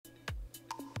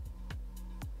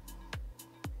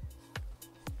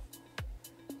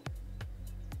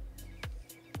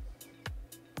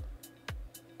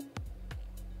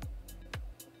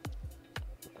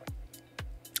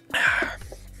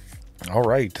All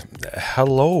right,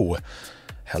 hello,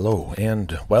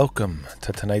 and welcome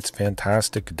to tonight's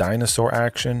fantastic dinosaur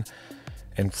action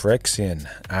and Phyrexian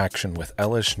action with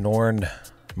Elesh Norn,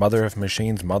 mother of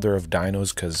machines, mother of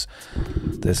dinos, because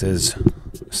this is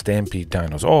Stampede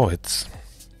Dinos. Oh, it's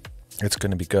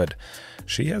going to be good.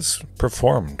 She has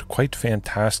performed quite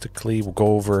fantastically. We'll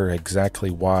go over exactly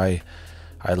why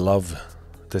I love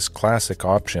this classic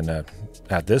option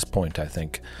at this point, I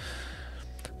think.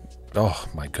 Oh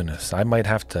my goodness, I might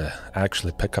have to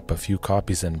actually pick up a few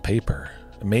copies in paper.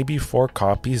 Maybe 4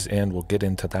 copies, and we'll get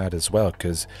into that as well,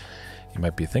 because you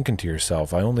might be thinking to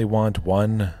yourself, I only want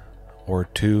 1 or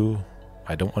 2.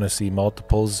 I don't want to see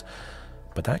multiples,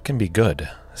 but that can be good.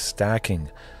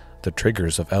 Stacking the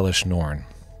triggers of Elesh Norn.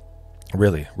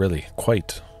 Really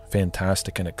quite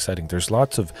fantastic and exciting. There's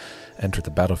lots of enter the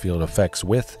battlefield effects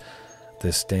with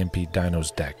this Stampede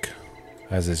Dinos deck,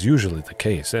 as is usually the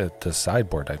case. At the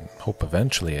sideboard, I hope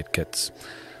eventually it gets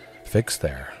fixed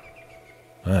there.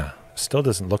 Still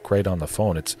doesn't look right on the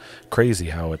phone. It's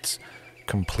crazy how it's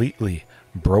completely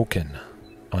broken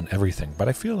on everything, but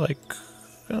I feel like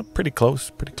pretty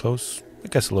close. I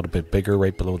guess a little bit bigger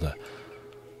right below the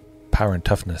power and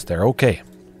toughness there. Okay,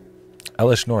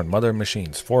 Elesh Norn, Mother of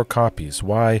Machines, 4 copies.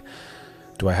 Why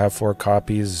do I have 4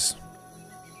 copies?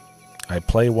 I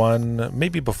play one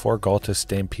maybe before Ghalta's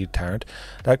Stampede Tyrant.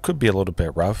 That could be a little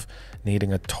bit rough,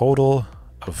 needing a total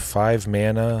of 5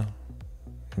 mana.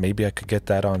 Maybe I could get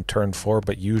that on turn 4,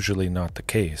 but usually not the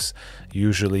case.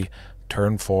 Usually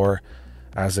turn 4,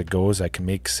 as it goes, I can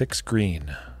make 6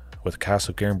 green with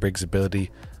Castle Garenbrig's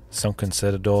ability, Sunken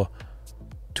Citadel,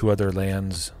 2 other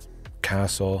lands,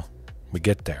 castle. We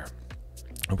get there.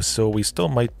 So we still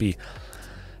might be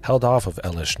held off of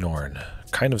Elesh Norn,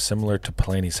 kind of similar to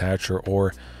Palani's Hatcher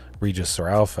or Regisaur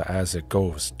Alpha as it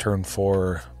goes. Turn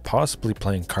 4, possibly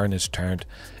playing Carnage Tyrant,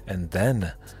 and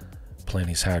then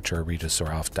Palani's Hatcher or Regisaur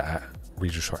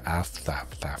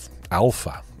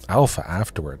Alpha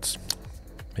afterwards.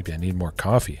 Maybe I need more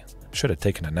coffee. Should have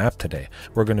taken a nap today.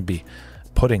 We're going to be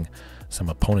putting some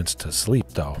opponents to sleep,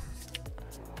 though.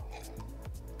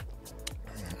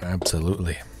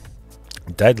 Absolutely.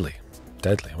 Deadly.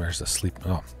 Where's the sleep?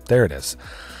 Oh, there it is.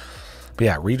 But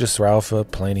yeah, Regisaur Alpha,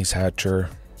 Palani's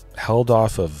Hatcher, held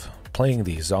off of playing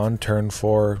these on turn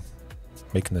 4,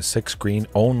 making the 6 green,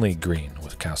 only green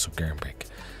with Castle Garenbrig.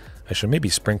 I should maybe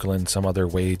sprinkle in some other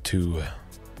way to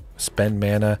spend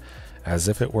mana as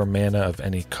if it were mana of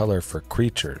any color for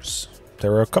creatures.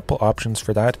 There are a couple options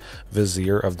for that.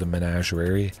 Vizier of the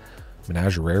Menagerie.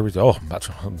 Oh,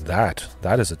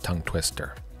 that is a tongue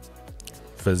twister.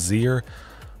 Vizier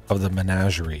of the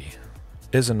Menagerie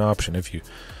is an option if you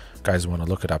guys want to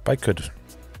look it up. I could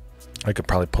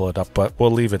probably pull it up, but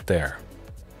we'll leave it there.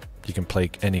 You can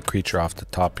play any creature off the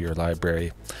top of your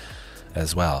library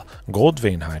as well.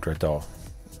 Goldvein Hydra, though,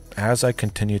 as I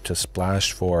continue to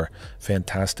splash for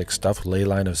fantastic stuff,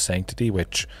 Leyline of Sanctity,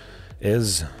 which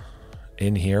is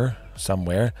in here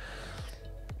somewhere,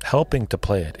 helping to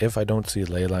play it. If I don't see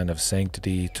Leyline of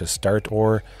Sanctity to start,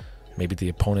 or maybe the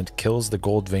opponent kills the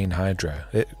Goldvein Hydra,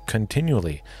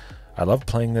 continually. I love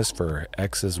playing this for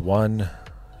X's 1,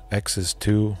 X's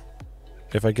 2.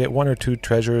 If I get 1 or 2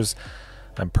 treasures,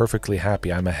 I'm perfectly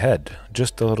happy. I'm ahead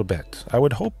just a little bit. I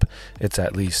would hope it's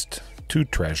at least 2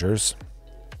 treasures.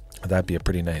 That'd be a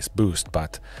pretty nice boost,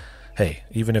 but hey,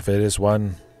 even if it is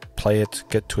 1, play it,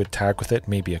 get to attack with it,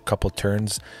 maybe a couple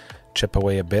turns, chip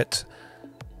away a bit.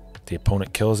 The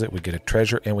opponent kills it, we get a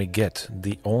treasure, and we get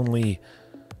the only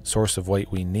source of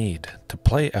white we need to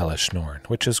play Elesh Norn,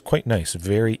 which is quite nice.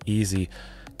 Very easy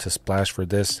to splash for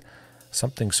this.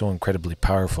 Something so incredibly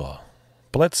powerful.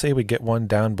 But let's say we get one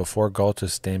down before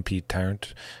Ghalta's Stampede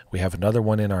Tyrant. We have another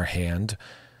one in our hand.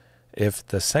 If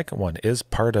the second one is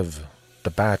part of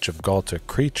the batch of Ghalta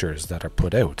creatures that are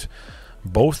put out,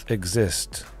 both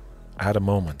exist at a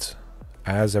moment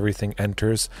as everything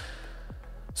enters.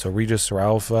 So Regisaur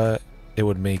Alpha, it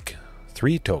would make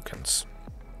 3 tokens.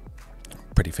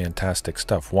 Pretty fantastic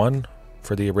stuff. 1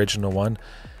 for the original one,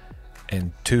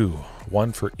 and 2,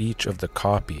 1 for each of the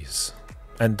copies.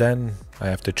 And then I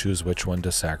have to choose which one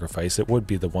to sacrifice. It would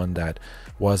be the one that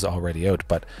was already out,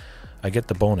 but I get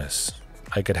the bonus.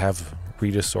 I could have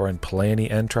Regisaur and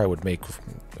Palani enter. I would make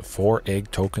 4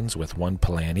 egg tokens with 1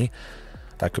 Palani.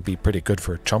 That could be pretty good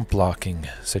for chump blocking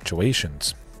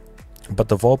situations. But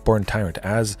the Vaultborn Tyrant,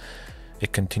 as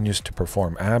it continues to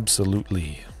perform,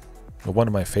 absolutely one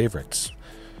of my favorites.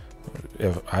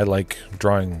 I like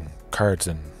drawing cards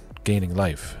and gaining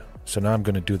life, so now I'm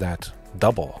going to do that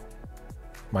double.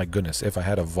 My goodness, if I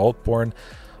had a Vaultborn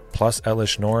plus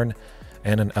Elesh Norn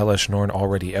and an Elesh Norn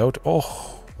already out,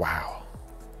 oh wow,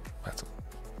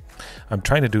 I'm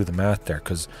trying to do the math there,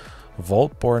 because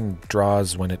Vaultborn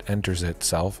draws when it enters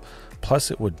itself,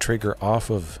 plus it would trigger off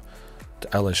of the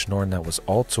Elesh Norn that was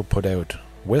also put out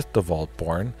with the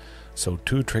Vaultborn. So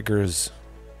 2 triggers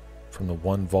from the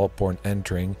 1 Vaultborn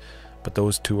entering, but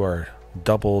those 2 are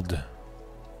doubled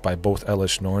by both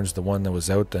Elesh Norns, the one that was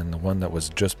out and the one that was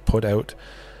just put out.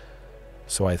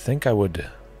 So I think I would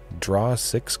draw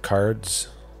 6 cards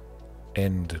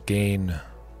and gain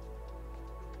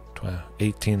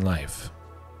 18 life.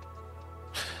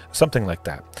 Something like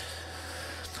that.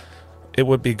 It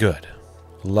would be good.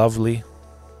 Lovely.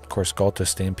 Of course, Ghalta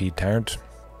Stampede Tyrant.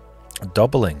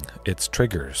 Doubling its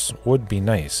triggers would be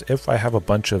nice if I have a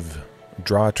bunch of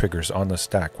draw triggers on the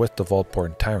stack with the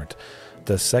Vaultborn Tyrant.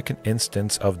 The second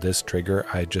instance of this trigger,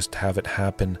 I just have it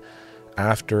happen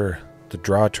after the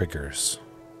draw triggers.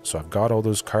 So I've got all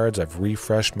those cards, I've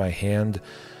refreshed my hand,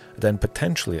 then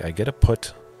potentially I get to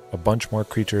put a bunch more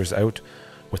creatures out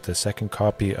with the second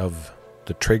copy of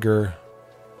the trigger,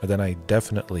 and then I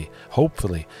definitely,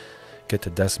 hopefully, get to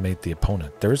decimate the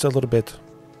opponent. There's a little bit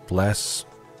less,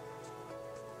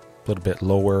 a little bit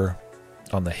lower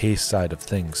on the haste side of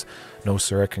things. No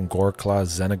Surek Goreclaw,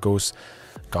 Xenagos,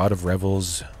 God of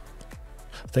Revels,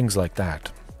 things like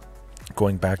that.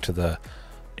 Going back to the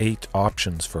 8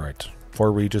 options for it.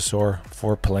 4 Regisaur,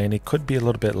 4 Palani, could be a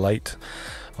little bit light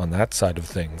on that side of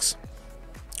things.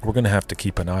 We're going to have to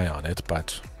keep an eye on it,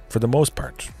 but for the most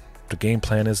part, the game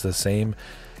plan is the same,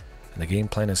 and the game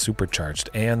plan is supercharged,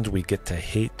 and we get to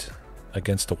hate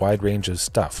against a wide range of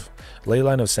stuff.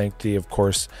 Leyline of Sanctity, of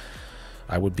course,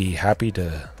 I would be happy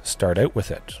to start out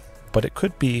with it, but it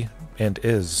could be, and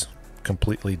is,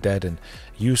 completely dead and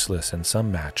useless in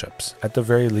some matchups. At the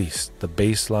very least, the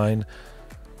baseline,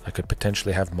 I could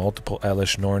potentially have multiple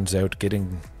Elesh Norns out,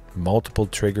 getting multiple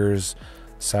triggers,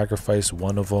 sacrifice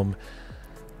one of them,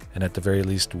 and at the very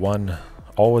least one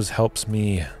always helps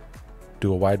me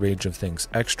do a wide range of things.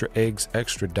 Extra eggs,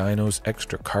 extra dinos,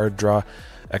 extra card draw,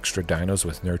 extra dinos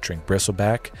with Nurturing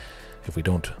Bristleback if we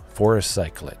don't forest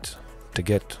cycle it to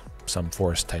get some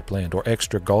forest type land, or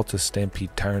extra Ghalta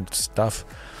Stampede Tyrant stuff.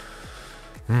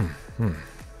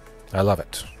 I love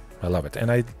it. I love it.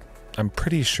 And I'm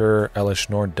pretty sure Elesh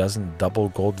Norn doesn't double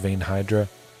Goldvein Hydra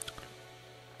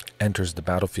enters the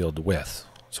battlefield with.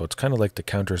 So it's kind of like the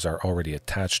counters are already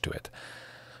attached to it.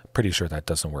 Pretty sure that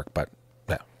doesn't work, but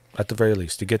yeah, at the very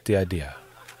least, you get the idea.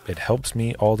 It helps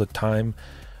me all the time,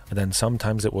 and then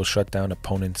sometimes it will shut down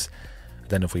opponents.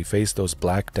 Then if we face those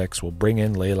black decks, we'll bring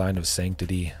in Leyline of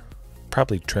Sanctity,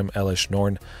 probably trim Elesh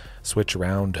Norn, switch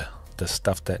around the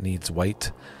stuff that needs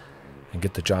white, and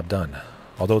get the job done.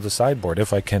 Although the sideboard,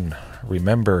 if I can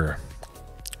remember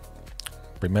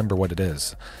what it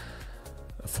is.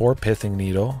 4 Pithing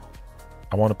Needle.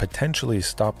 I want to potentially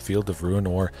stop Field of Ruin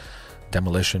or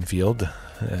Demolition Field,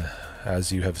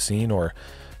 as you have seen or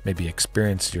maybe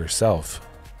experienced yourself.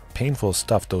 Painful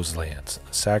stuff, those lands.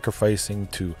 Sacrificing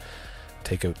to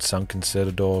take out Sunken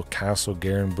Citadel, Castle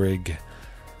Garenbrig.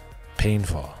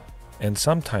 Painful. And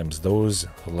sometimes those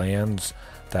lands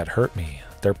that hurt me,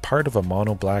 they're part of a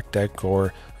mono black deck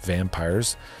or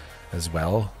vampires as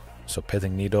well. So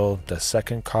Pithing Needle, the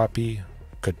second copy,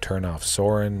 could turn off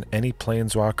Sorin, any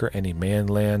planeswalker, any man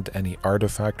land, any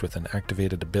artifact with an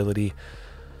activated ability.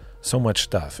 So much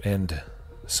stuff, and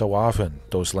so often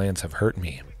those lands have hurt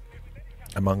me,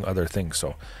 among other things.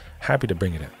 So happy to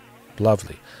bring it in.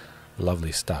 Lovely,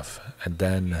 lovely stuff. And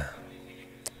then,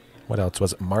 what else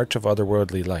was it? March of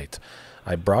Otherworldly Light.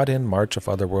 I brought in March of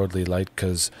Otherworldly Light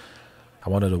because I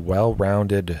wanted a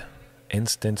well-rounded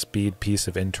instant speed piece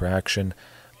of interaction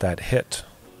that hit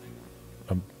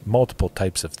multiple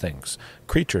types of things,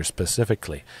 creatures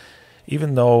specifically.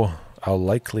 Even though I'll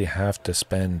likely have to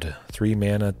spend 3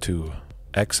 mana to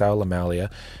exile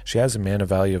Amalia, she has a mana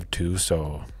value of 2,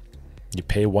 so you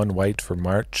pay 1 white for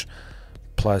March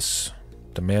plus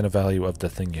the mana value of the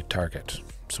thing you target.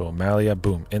 So Amalia,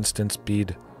 boom, instant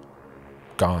speed,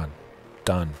 gone,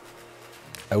 done,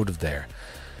 out of there.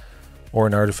 Or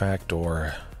an artifact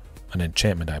or an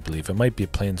enchantment, I believe. It might be a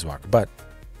planeswalker, but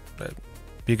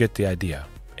you get the idea.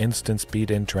 Instant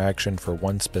speed interaction for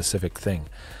one specific thing.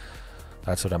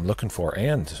 That's what I'm looking for.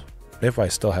 And if I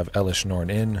still have Elesh Norn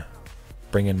in,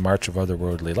 bring in March of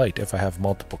Otherworldly Light. If I have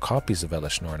multiple copies of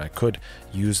Elesh Norn, I could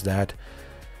use that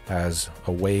as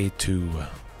a way to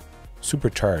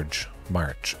supercharge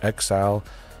March. Exile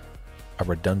a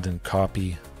redundant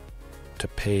copy to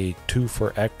pay 2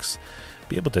 for X,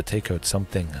 be able to take out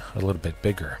something a little bit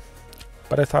bigger.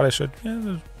 But I thought I should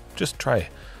just try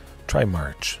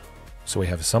March, so we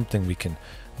have something we can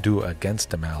do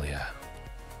against Amalia.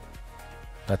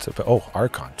 That's it. Oh,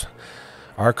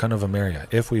 Archon of Amaria.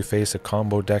 If we face a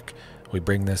combo deck We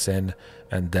bring this in,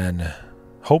 and then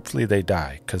hopefully they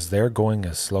die, because they're going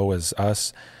as slow as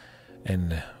us,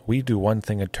 and we do one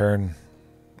thing a turn,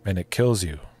 and it kills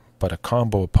you. But a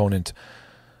combo opponent,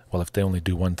 well, if they only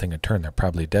do one thing a turn, they're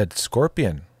probably dead.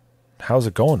 Scorpion, how's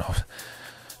it going?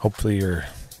 Hopefully you're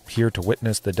here to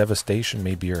witness the devastation.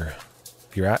 Maybe you're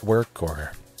at work,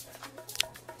 or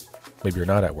maybe you're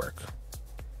not at work.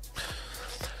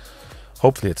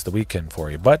 Hopefully it's the weekend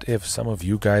for you. But if some of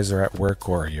you guys are at work,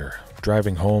 or you're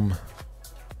driving home,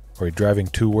 or you're driving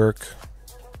to work,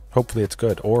 hopefully it's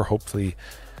good. Or hopefully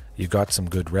you got some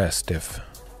good rest if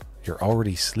you're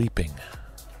already sleeping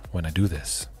when I do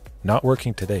this. Not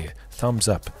working today. Thumbs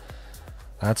up.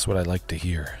 That's what I like to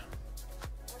hear.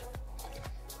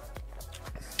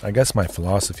 I guess my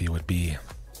philosophy would be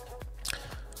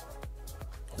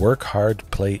work hard,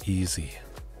 play easy.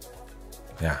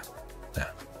 Yeah.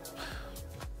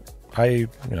 I,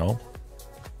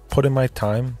 put in my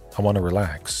time. I want to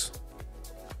relax.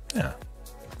 Yeah.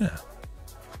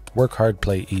 Work hard,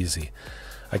 play easy.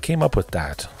 I came up with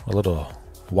that a little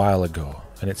while ago,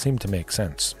 and it seemed to make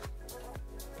sense.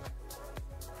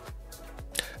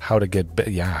 How to get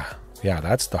yeah,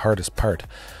 that's the hardest part.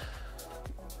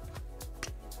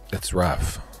 It's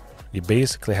rough. You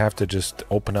basically have to just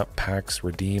open up packs,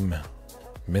 redeem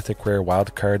mythic rare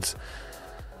wild cards,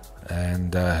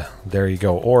 and there you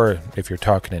go. Or if you're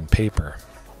talking in paper,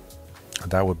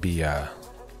 that would be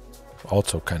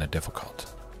also kind of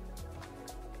difficult.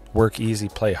 Work easy,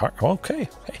 play hard. Okay,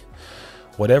 hey,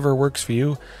 whatever works for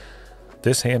you.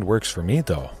 This hand works for me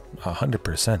though,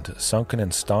 100%. Sunken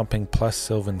and Stomping plus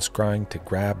Sylvan Scrying to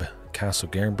grab Castle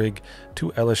Garenbrig.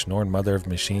 2 Elesh Norn, Mother of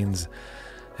Machines.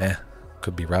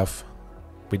 Could be rough.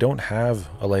 We don't have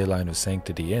a Leyline of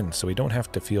Sanctity in, so we don't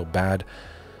have to feel bad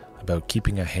about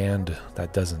keeping a hand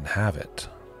that doesn't have it.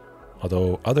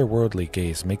 Although Otherworldly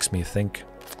Gaze makes me think,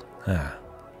 yeah.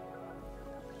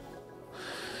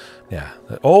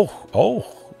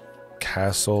 Oh,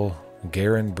 Castle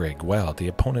Garenbrig. Well, the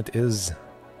opponent is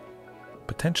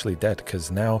potentially dead, because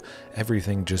now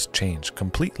everything just changed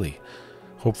completely.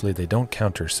 Hopefully they don't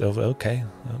counter Sylvan. Okay.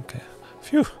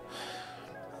 Phew.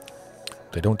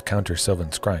 They don't counter Sylvan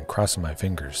Scrying. Crossing my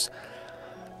fingers.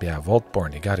 But yeah,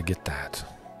 Vaultborn, you gotta get that.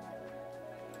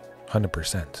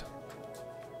 100%.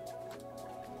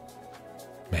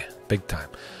 Man, big time.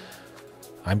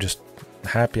 I'm just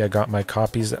happy I got my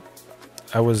copies.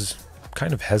 I was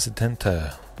kind of hesitant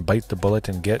to bite the bullet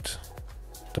and get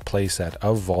the playset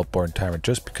of Vaultborn Tyrant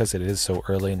just because it is so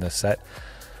early in the set.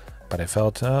 But I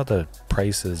felt the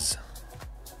price is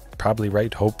probably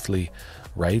right, hopefully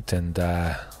right. And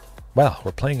well,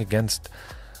 we're playing against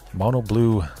Mono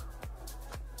Blue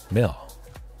Mill.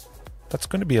 That's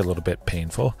going to be a little bit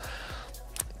painful.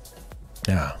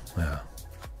 Yeah.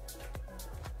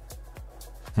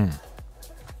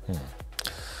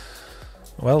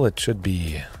 Well, it should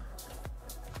be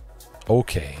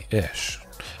okay-ish.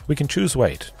 We can choose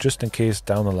white, just in case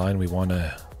down the line we want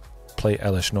to play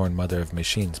Elesh Norn, Mother of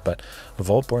Machines. But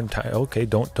Vaultborn Tyrant, okay,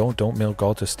 don't mill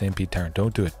Ghalta Stampede Tyrant.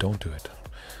 Don't do it.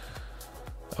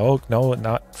 Oh no,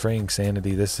 not fraying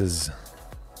sanity. This is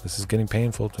getting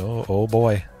painful. Oh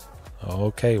boy.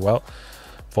 Okay, well,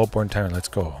 Vaultborn Tyrant, let's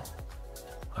go.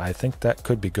 I think that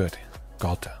could be good.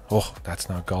 Ghalta. Oh, that's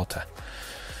not Ghalta.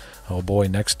 Oh boy,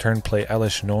 next turn play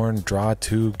Elesh Norn, draw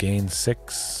 2, gain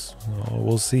 6. Oh,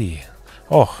 we'll see.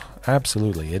 Oh,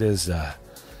 absolutely. It is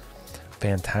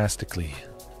fantastically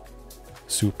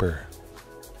super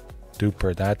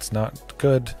duper. That's not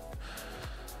good.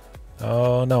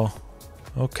 Oh no.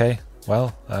 Okay,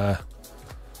 well,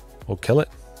 we'll kill it.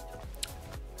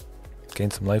 Gain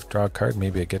some life, draw a card.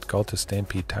 Maybe I get Ghalta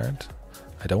Stampede Tyrant.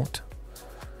 I don't.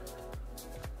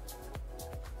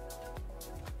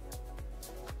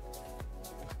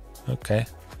 Okay,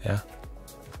 yeah.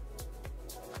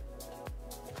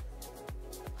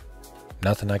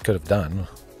 Nothing I could have done.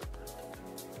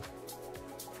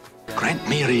 Grant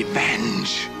me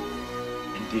revenge.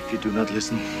 And if you do not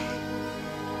listen,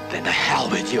 then the hell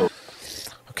with you.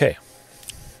 Okay,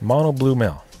 Mono Blue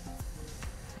Mill.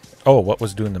 Oh, what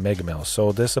was doing the Mega Mill?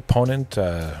 So this opponent,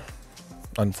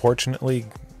 unfortunately,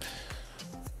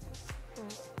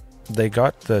 they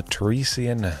got the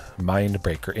Teresian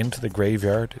Mindbreaker into the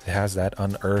graveyard. It has that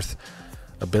Unearth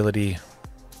ability.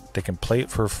 They can play it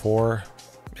for 4.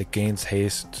 It gains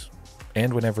haste,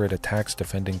 and whenever it attacks,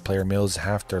 defending player mills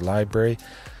half their library.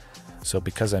 So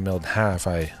because I milled half,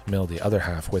 I mill the other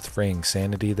half with Fraying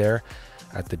Sanity there.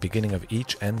 At the beginning of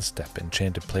each end step,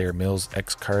 enchanted player mills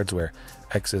X cards, where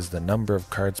X is the number of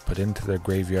cards put into their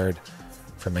graveyard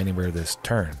from anywhere this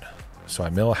turn. So I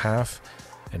mill half,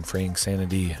 and Fraying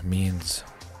Sanity means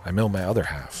I mill my other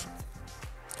half.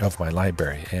 of my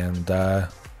library. And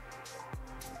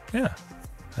yeah,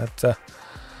 that's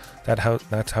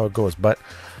how it goes. But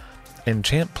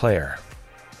enchant player,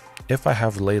 if I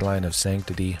have Leyline of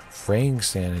Sanctity, Fraying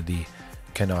Sanity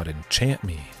cannot enchant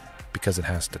me because it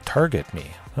has to target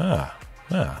me.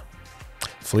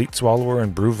 Fleet Swallower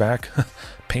and Bruvac,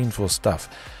 painful stuff.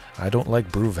 I don't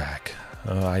like Bruvac.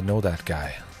 I know that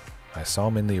guy. I saw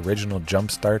him in the original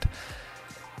Jumpstart.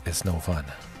 It's no fun.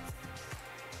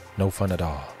 No fun at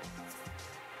all.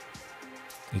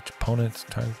 Each opponent's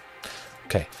time.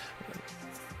 Okay.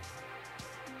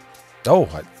 Oh,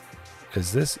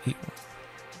 is this...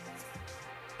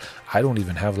 I don't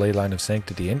even have Leyline of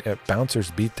Sanctity in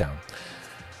Bouncer's Beatdown.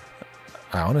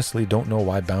 I honestly don't know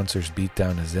why Bouncer's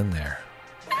Beatdown is in there.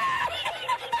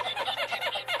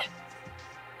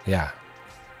 Yeah.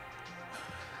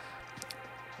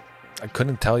 I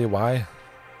couldn't tell you why.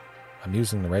 I'm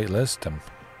using the right list, I'm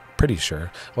pretty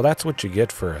sure. Well, that's what you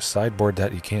get for a sideboard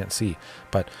that you can't see.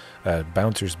 But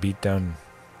Bouncer's Beatdown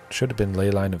should have been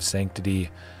Leyline of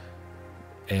Sanctity,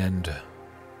 and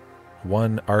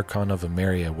one Archon of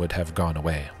Emeria would have gone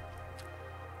away.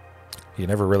 You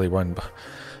never really run...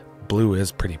 Blue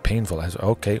is pretty painful.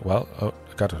 Okay, well,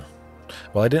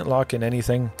 I didn't lock in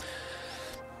anything.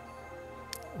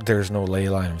 There's no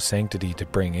Leyline of Sanctity to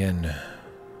bring in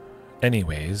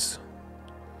anyways.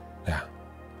 Yeah.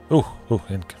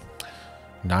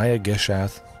 Naya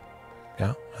Gishath.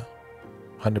 Yeah.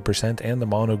 100%. And the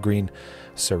mono green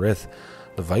Serith.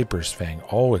 The Viper's Fang.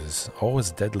 Always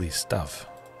deadly stuff.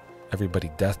 Everybody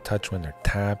death touch when they're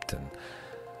tapped, and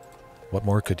what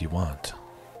more could you want?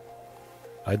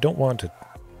 I don't want a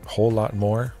whole lot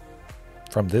more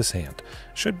from this hand.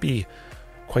 Should be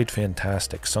quite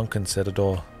fantastic. Sunken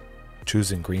Citadel,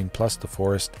 choosing green plus the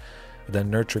forest,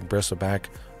 then Nurturing Bristleback,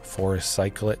 forest,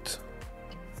 cycle it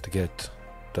to get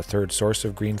the third source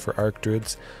of green for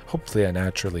Archdruids. Hopefully I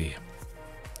naturally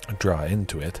draw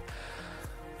into it.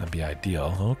 That'd be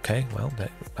ideal. Okay, well,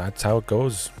 that's how it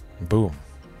goes. Boom.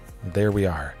 There we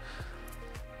are.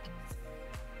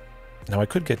 Now I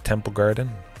could get Temple Garden.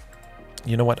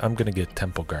 You know what? I'm going to get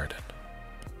Temple Garden.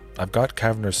 I've got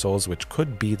Cavern of Souls, which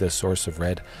could be the source of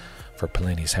red for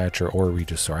Palani's Hatcher or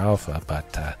Regisaur Alpha,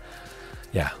 but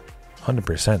yeah,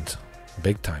 100%.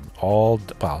 Big time. Well,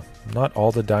 not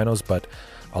all the dinos, but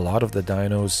a lot of the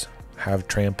dinos have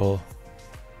trample.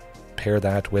 Pair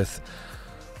that with,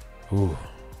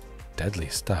 deadly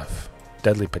stuff.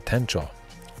 Deadly potential.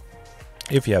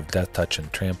 If you have Death Touch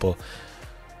and Trample,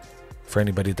 for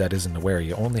anybody that isn't aware,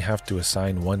 you only have to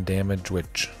assign one damage,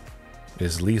 which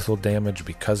is lethal damage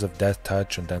because of Death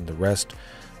Touch, and then the rest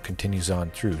continues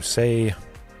on through. Say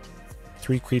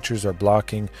 3 creatures are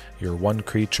blocking your 1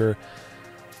 creature,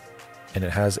 and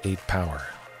it has 8 power.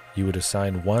 You would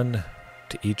assign 1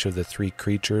 to each of the 3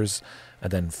 creatures,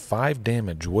 and then 5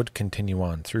 damage would continue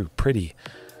on through. Pretty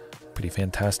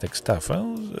fantastic stuff.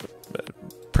 Well,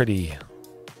 pretty...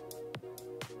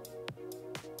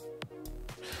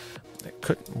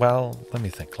 let me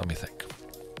think.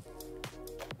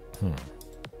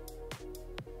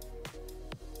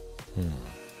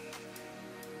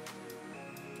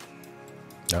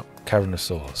 No, Cavern of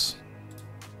Souls.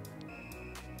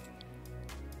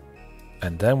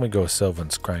 And then we go Sylvan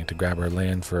Scrying to grab our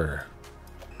land for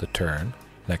the turn,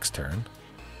 next turn.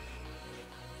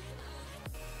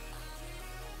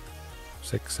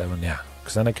 6, 7, yeah.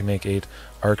 Because then I can make 8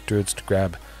 Archdruids to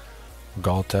grab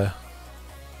Ghalta.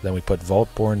 Then we put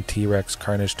Vaultborn, T-Rex,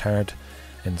 Carnage Tyrant,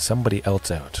 and somebody else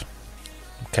out.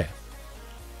 Okay.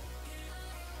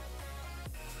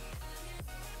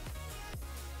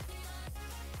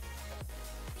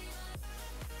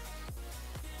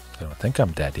 I don't think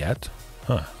I'm dead yet.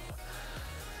 Huh.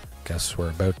 Guess we're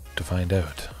about to find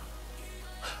out.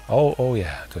 Oh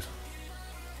yeah.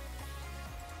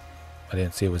 I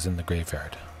didn't see it was in the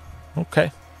graveyard.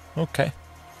 Okay. That's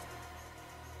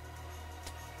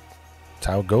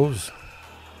how it goes.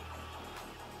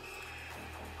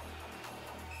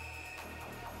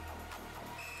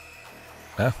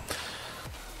 Yeah.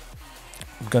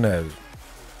 I'm gonna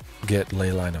get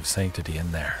Leyline of Sanctity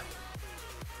in there.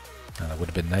 It would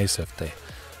have been nice if they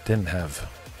didn't have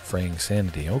Fraying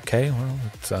Sanity. Okay, well,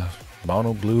 it's a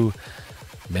mono blue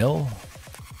mill.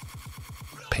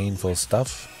 Painful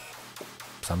stuff.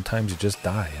 Sometimes you just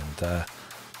die, and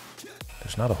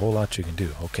there's not a whole lot you can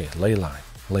do. Okay, Leyline.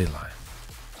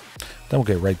 Then we'll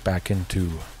get right back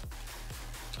into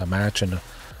a match and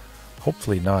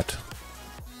hopefully not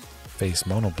face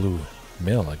mono blue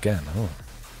mill again. Oh.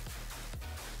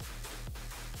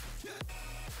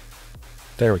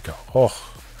 There we go.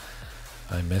 Oh,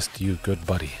 I missed you, good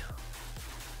buddy.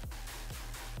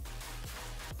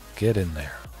 Get in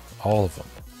there. All of them.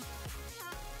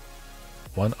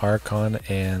 One Archon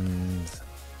and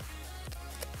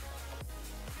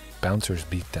Bouncers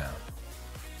beat down.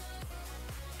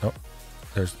 Oh,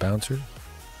 there's Bouncers.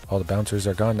 All the Bouncers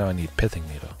are gone. Now I need Pithing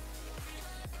Needle.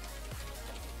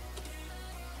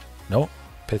 No,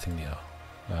 Pithing Needle.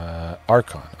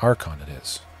 Archon. Archon it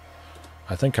is.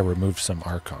 I think I removed some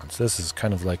Archons. This is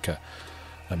kind of like a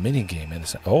mini game.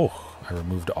 Oh, I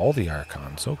removed all the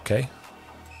Archons. Okay.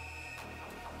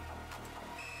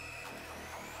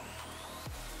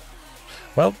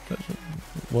 Well,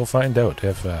 we'll find out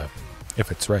if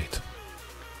it's right.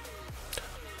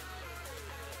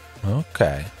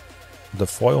 Okay. The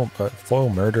foil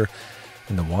murder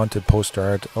in the wanted poster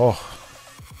art. Oh,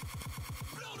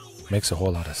 makes a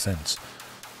whole lot of sense.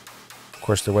 Of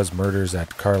course, there was murders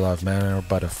at Karlov Manor,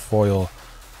 but a foil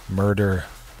murder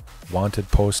wanted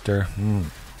poster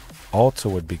also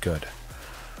would be good.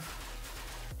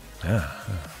 Yeah.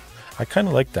 I kind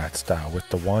of like that style with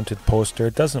the wanted poster.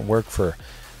 It doesn't work for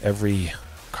every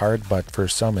card, but for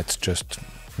some it's just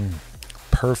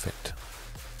perfect.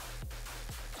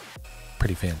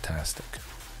 Pretty fantastic.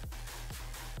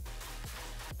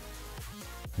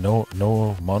 No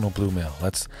mono blue mill.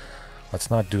 Let's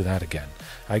not do that again.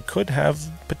 I could have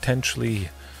potentially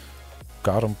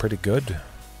got him pretty good.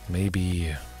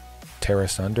 Maybe Terra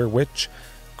Sunder, which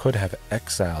could have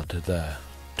exiled the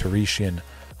Teresian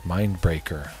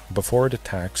Mindbreaker before it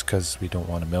attacks because we don't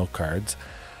want to mill cards.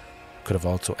 Could have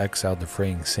also exiled the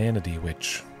Fraying Sanity,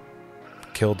 which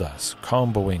killed us,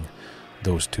 comboing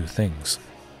those two things.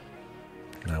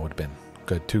 That would have been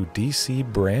good too.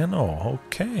 DC Brano,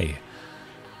 okay.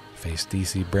 Faced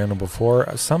DC Brano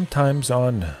before, sometimes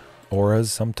on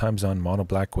auras, sometimes on mono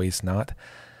black waste not.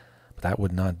 But that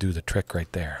would not do the trick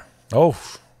right there. Oh,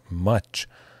 much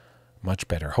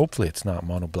better. Hopefully it's not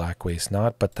mono black waste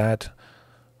not, but that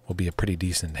will be a pretty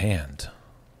decent hand.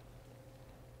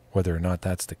 Whether or not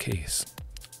that's the case.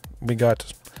 We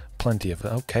got plenty of...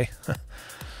 Okay.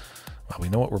 Well, we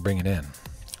know what we're bringing in.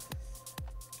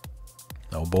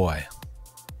 Oh boy.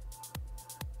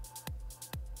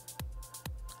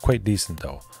 Quite decent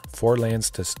though. 4 lands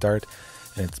to start,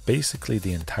 and it's basically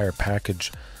the entire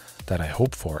package that I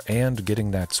hope for. And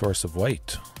getting that source of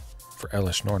white for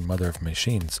Elesh Norn, Mother of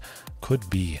Machines, could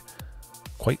be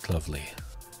quite lovely.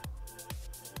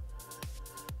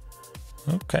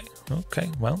 Okay,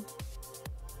 well,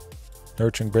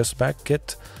 Nurturing Bristleback,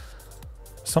 get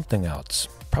something else.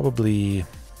 Probably,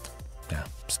 yeah,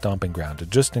 Stomping Ground,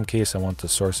 just in case I want the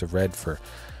source of red for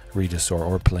Regisaur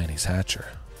or Palani's Hatcher.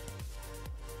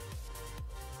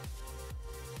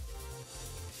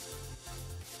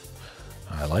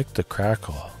 I like the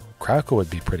Crackle. Crackle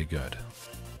would be pretty good.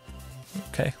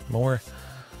 Okay, more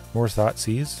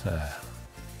Thoughtseize.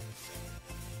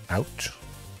 Ouch.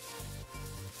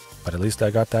 But at least I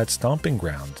got that Stomping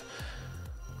Ground.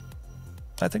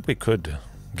 I think we could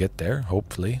get there,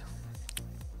 hopefully.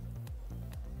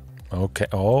 Okay,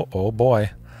 oh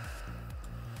boy.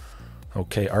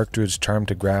 Okay, Archdruid's Charm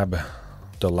to grab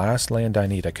the last land I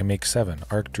need. I can make 7.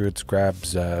 Archdruid's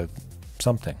grabs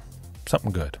something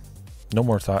good. No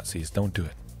more Thoughtseize, don't do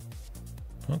it.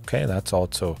 Okay, that's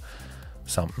also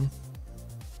something.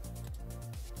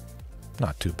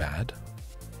 Not too bad.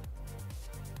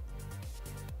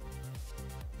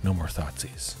 No more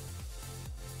Thoughtseize.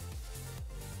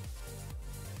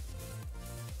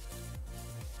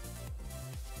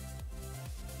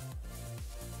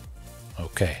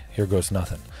 Okay, here goes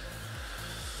nothing.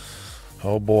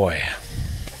 Oh boy.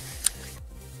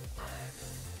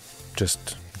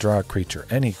 Just draw a creature,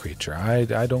 any creature. I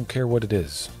don't care what it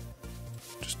is.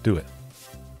 Just do it.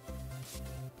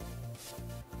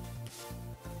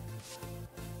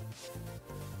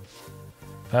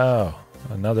 Oh,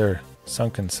 another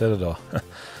Sunken Citadel.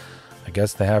 I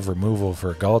guess they have removal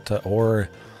for Ghalta or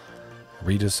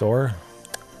Regisaur.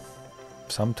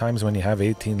 Sometimes when you have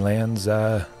 18 lands,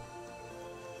 yeah,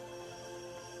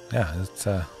 it's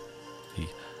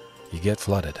you get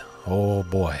flooded. Oh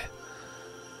boy.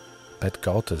 Bet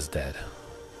Ghalta's dead.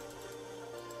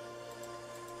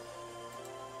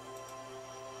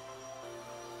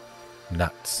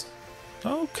 Nuts.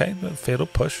 Okay, the Fatal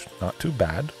Push, not too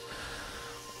bad.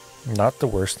 Not the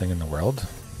worst thing in the world.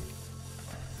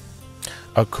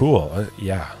 A cool,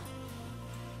 yeah.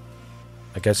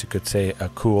 I guess you could say a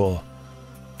cool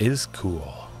is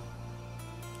cool.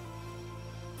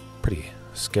 Pretty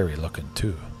scary looking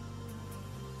too.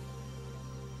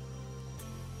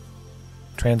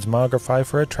 Transmogrify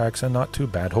for Atraxa, not too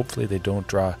bad. Hopefully they don't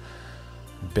draw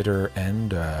Bitter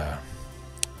End,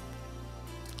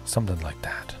 something like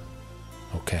that.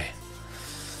 Okay.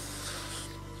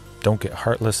 Don't get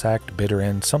Heartless Act, Bitter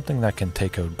End, something that can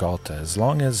take out Ghalta. As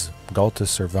long as Ghalta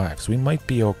survives, we might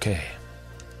be okay.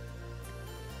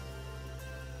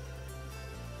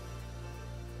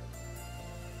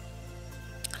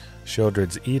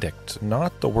 Sheoldred's Edict,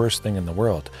 not the worst thing in the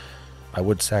world. I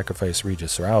would sacrifice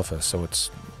Regisaur Alpha, so it's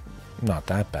not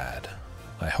that bad.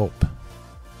 I hope.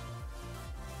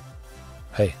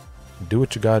 Hey, do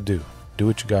what you gotta do. Do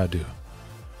what you gotta do.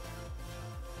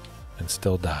 And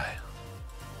still die.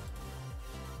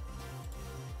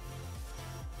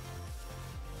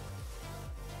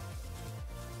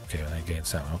 Okay, I gained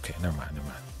 7. Okay, never mind, never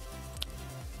mind.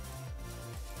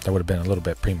 That would have been a little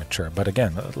bit premature. But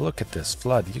again, look at this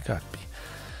flood. You got to be.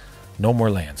 No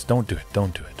more lands. Don't do it.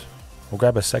 Don't do it. We'll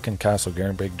grab a second Castle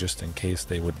Garenbrig just in case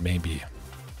they would maybe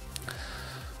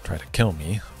try to kill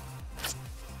me.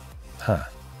 Huh.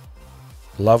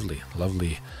 Lovely,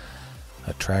 lovely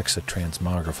Atraxa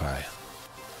Transmogrify.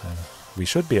 We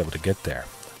should be able to get there.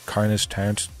 Carnage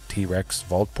Tyrant, T-Rex,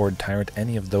 Vaultborn Tyrant,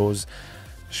 any of those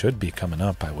should be coming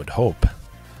up, I would hope.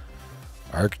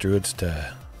 Archdruids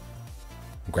to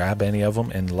grab any of them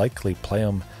and likely play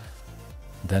them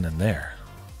then and there.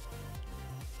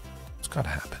 It's got to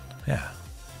happen, yeah.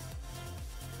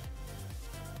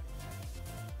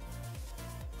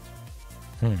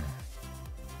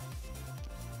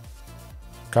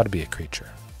 Got to be a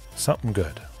creature. Something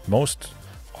good.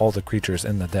 All the creatures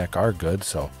in the deck are good,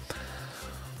 so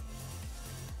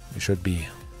we should be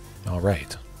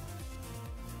alright.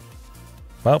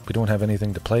 Well, we don't have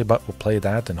anything to play, but we'll play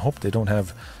that and hope they don't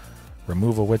have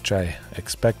removal, which I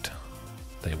expect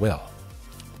they will.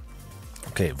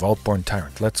 Okay, Vaultborn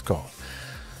Tyrant, let's go.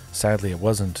 Sadly, it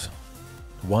wasn't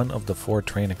one of the 4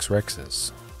 Tyrranax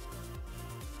Rexes.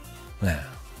 Nah,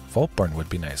 Vaultborn would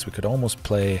be nice. We could almost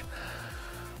play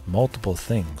multiple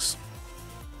things.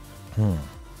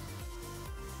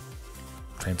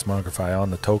 Transmogrify on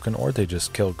the token, or they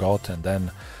just kill Ghalta and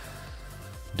then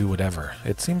do whatever.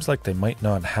 It seems like they might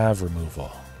not have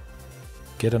removal.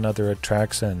 Get another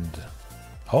Atraxa and...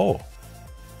 Oh!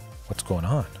 What's going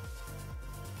on?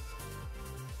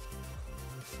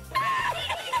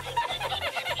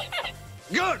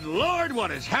 Good Lord, what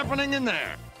is happening in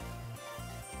there?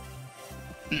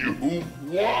 You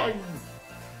won!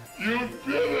 You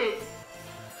did it!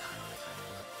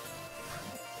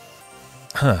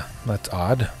 Huh, that's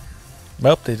odd.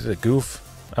 Well, they did a goof.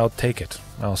 I'll take it.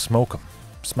 I'll smoke them.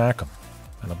 Smack them.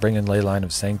 And I'll bring in Leyline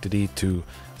of Sanctity to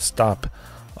stop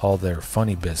all their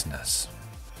funny business.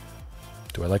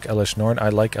 Do I like Elesh Norn? I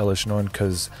like Elesh Norn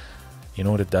because you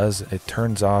know what it does? It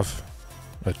turns off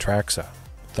Atraxa.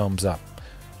 Thumbs up.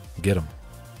 Get him.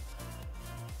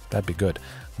 That'd be good.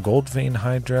 Goldvein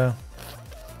Hydra.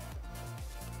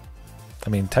 I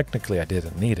mean, technically I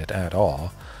didn't need it at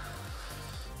all.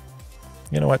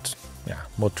 You know what? Yeah,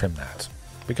 we'll trim that.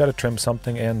 We gotta trim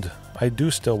something, and I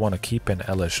do still want to keep in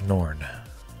Elesh Norn.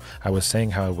 I was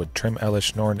saying how I would trim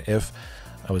Elesh Norn if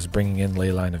I was bringing in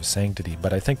Leyline of Sanctity,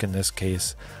 but I think in this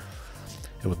case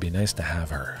it would be nice to have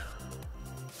her.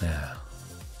 Yeah.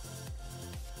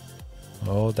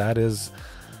 Oh, that is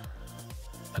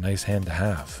a nice hand to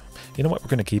have. You know what? We're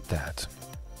going to keep that.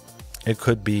 It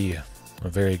could be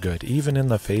very good, even in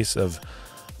the face of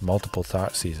multiple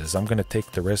Thought Seizes. I'm going to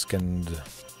take the risk and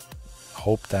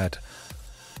hope that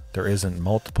there isn't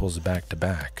multiples back to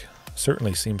back.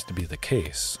 Certainly seems to be the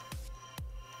case.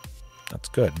 That's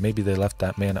good. Maybe they left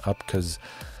that mana up because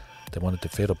they wanted to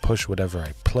fatal push whatever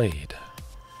I played.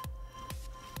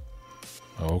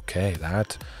 Okay,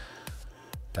 that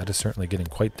is certainly getting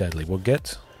quite deadly. We'll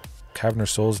get Cavern of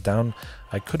Souls down.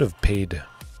 I could have paid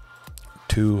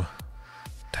 2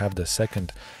 to have the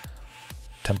second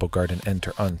Temple Garden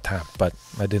enter untapped, but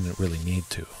I didn't really need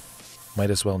to. Might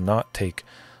as well not take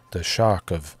the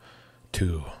shock of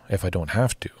 2 if I don't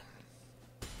have to.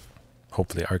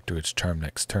 Hopefully Archdruid's Charm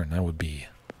next turn. That would be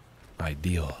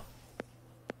ideal.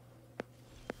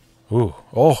 Ooh.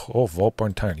 Oh,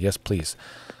 Vaultborn Tyrant. Yes, please.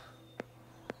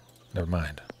 Never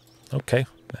mind. Okay.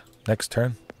 Next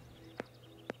turn.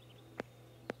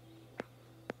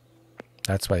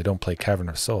 That's why I don't play Cavern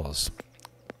of Souls.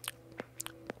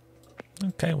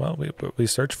 Okay, well, we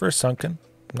search for a Sunken.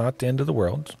 Not the end of the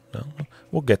world. No,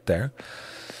 we'll get there.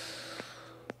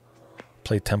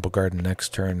 Play Temple Garden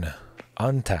next turn.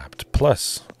 Untapped.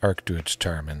 Plus Archdruid's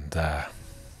Charm. And that's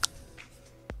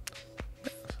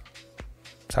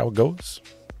how it goes.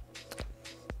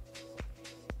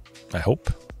 I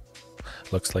hope.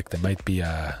 Looks like they might be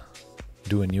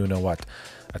doing you know what.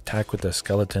 Attack with the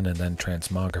skeleton and then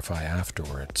transmogrify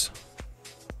afterwards.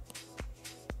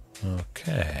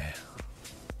 Okay.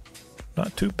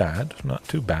 Not too bad. Not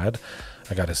too bad.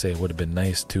 I gotta say, it would have been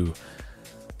nice to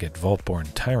get Vaultborn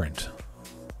Tyrant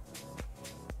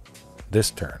this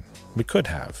turn. We could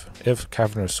have. If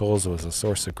Cavern of Souls was a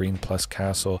source of green plus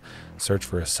castle, search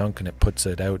for a sunken, it puts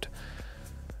it out.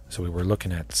 So we were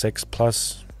looking at 6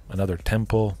 plus another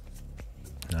temple.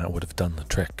 That would have done the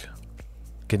trick.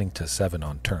 Getting to 7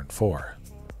 on turn 4.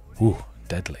 Ooh,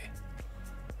 deadly.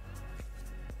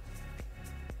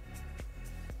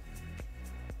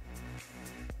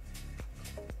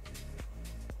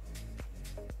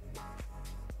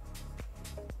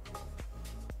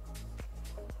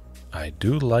 I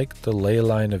do like the ley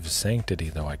line of sanctity,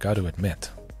 though, I got to admit.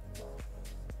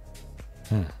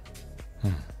 No,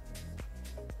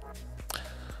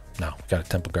 we got a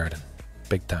temple garden.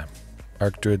 Big time.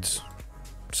 Archdruids,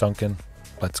 sunken.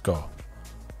 Let's go.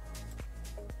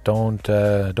 Don't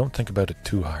think about it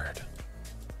too hard.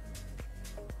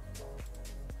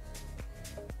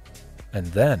 And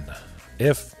then,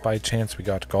 if by chance we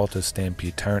got Ghalta's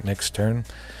Stampede Tyrant next turn,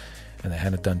 and they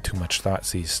hadn't done too much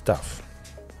Thoughtseize stuff,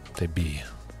 they'd be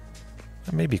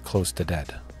maybe close to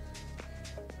dead.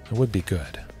 It would be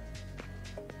good.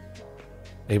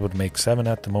 Able to make 7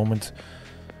 at the moment.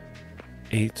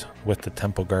 8 with the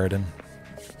Temple Garden.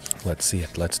 Let's see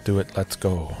it. Let's do it. Let's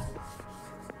go.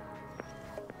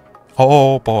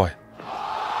 Oh boy.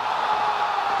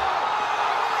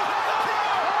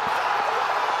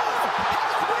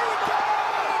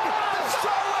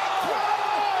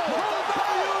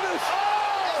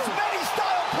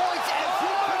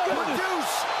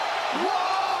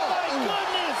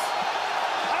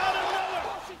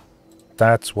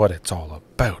 That's what it's all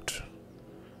about.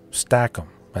 Stack them,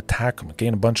 attack them,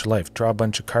 gain a bunch of life, draw a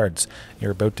bunch of cards. You're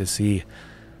about to see...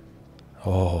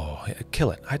 Oh,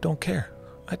 kill it. I don't care.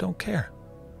 I don't care.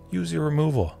 Use your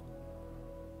removal.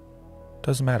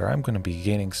 Doesn't matter. I'm going to be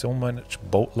gaining so much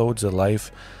boatloads of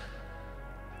life.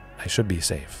 I should be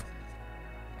safe.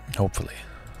 Hopefully.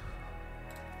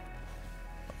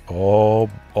 Oh,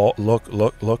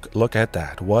 look at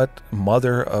that. What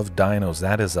mother of dinos.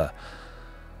 That is a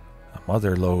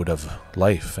mother load of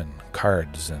life and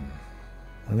cards, and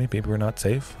maybe we're not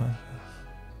safe.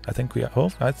 I think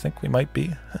we might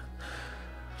be.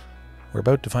 We're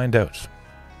about to find out.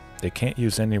 They can't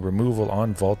use any removal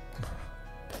on Vault.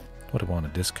 What do I want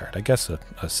to discard? I guess a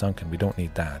sunken. We don't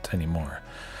need that anymore.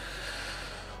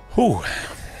 Whew.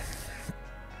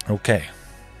 Okay.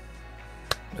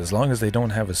 As long as they don't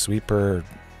have a sweeper,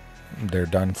 they're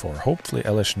done for. Hopefully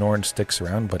Elesh Norn sticks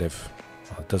around, but if...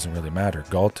 Well, it doesn't really matter.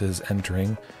 Ghalta is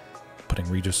entering, putting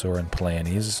Regisaur and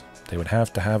Palani's. They would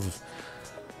have to have...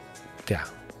 Yeah.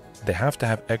 They have to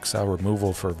have exile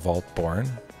removal for Vaultborn.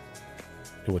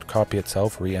 It would copy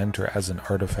itself, re-enter as an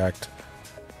artifact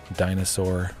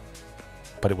dinosaur,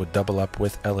 but it would double up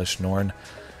with Elesh Norn.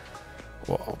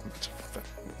 Well,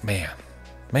 man.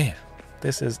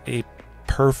 This is a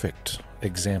perfect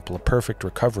example, a perfect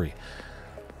recovery.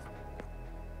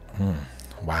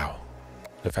 Wow.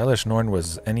 If Elesh Norn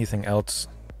was anything else,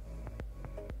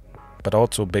 but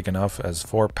also big enough as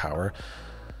 4 power,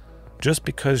 just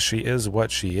because she is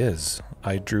what she is,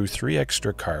 I drew 3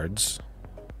 extra cards,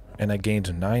 and I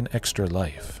gained 9 extra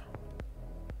life.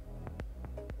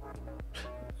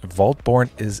 Vaultborn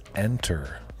is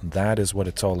enter. That is what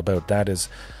it's all about. That is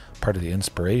part of the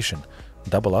inspiration.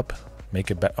 Double up, make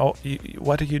it better. Oh,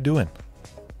 what are you doing?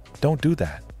 Don't do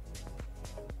that.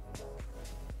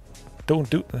 Don't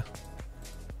do that.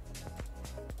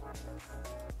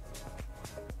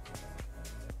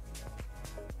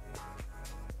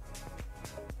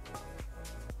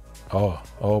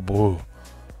 Oh, boo.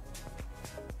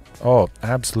 Oh,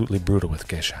 absolutely brutal with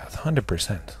Geshath.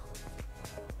 100%.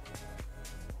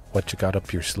 What you got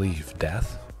up your sleeve?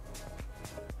 Death?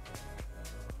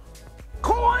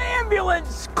 Call an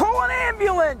ambulance! Call an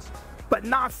ambulance! But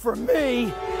not for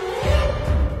me!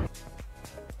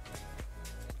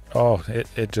 Oh,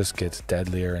 it just gets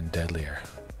deadlier and deadlier.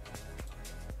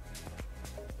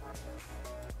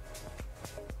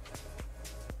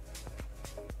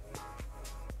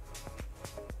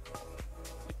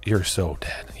 You're so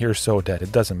dead. You're so dead.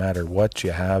 It doesn't matter what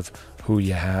you have, who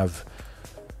you have.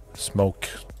 Smoke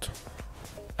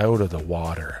out of the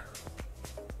water.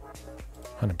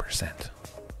 100%.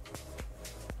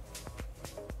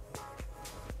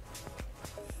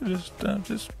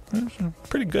 Just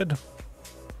pretty good.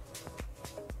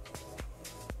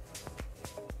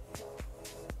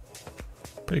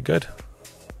 Pretty good.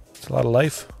 It's a lot of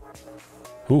life.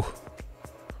 Ooh.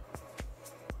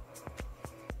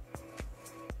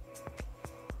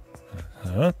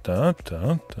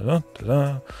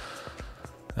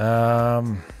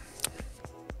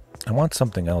 I want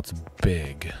something else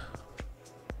big.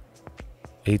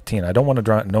 18. I don't want to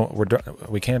draw. No,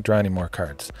 we can't draw any more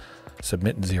cards.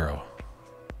 Submit 0.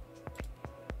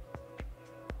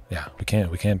 Yeah, we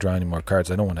can't draw any more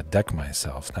cards. I don't want to deck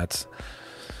myself. That's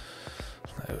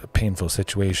a painful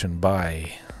situation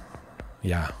by,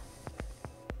 yeah.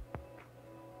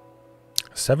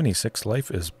 76 life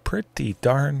is pretty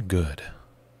darn good.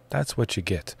 That's what you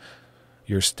get.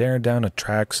 You're staring down a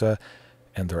Traxa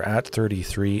and they're at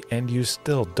 33 and you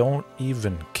still don't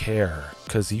even care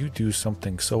because you do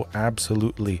something so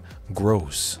absolutely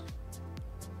gross.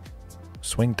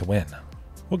 Swing to win.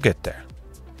 We'll get there.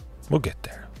 We'll get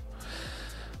there.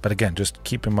 But again, just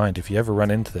keep in mind, if you ever run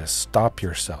into this, stop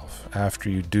yourself after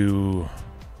you do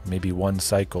maybe one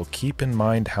cycle. Keep in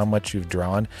mind how much you've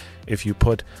drawn. If you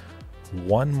put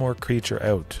one more creature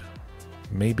out,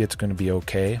 maybe it's going to be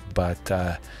okay,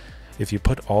 but if you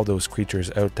put all those creatures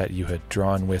out that you had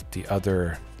drawn with the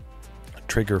other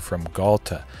trigger from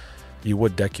Ghalta, you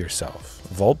would deck yourself.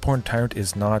 Vaultborn Tyrant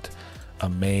is not a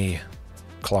May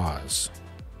clause.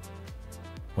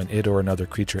 When it or another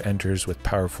creature enters with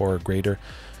power 4 or greater,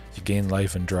 you gain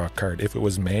life and draw a card. If it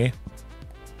was May,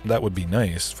 that would be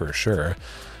nice for sure,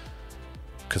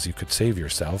 because you could save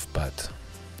yourself, but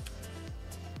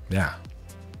yeah.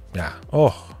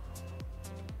 Oh.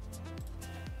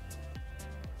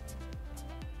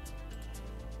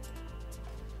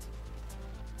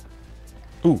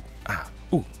 Ooh, ah,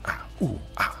 ooh, ah, ooh,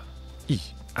 ah, ee,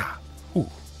 ah, ooh.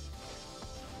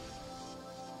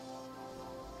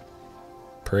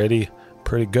 Pretty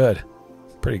good.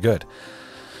 Pretty good.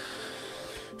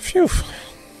 Phew.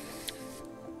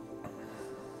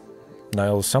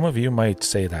 Now, some of you might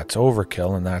say that's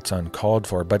overkill and that's uncalled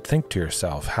for, but think to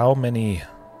yourself, how many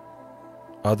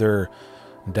other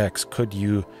decks could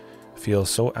you feel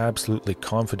so absolutely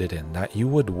confident in that you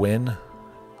would win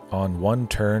on one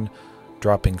turn,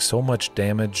 dropping so much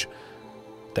damage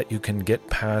that you can get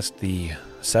past the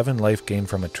 7 life gain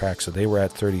from a track? So they were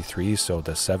at 33, so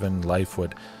the 7 life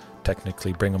would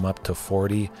technically bring them up to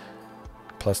 40,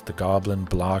 plus the goblin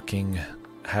blocking,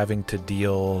 having to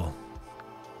deal,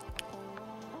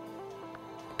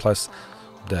 plus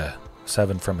the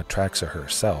 7 from Atraxa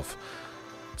herself.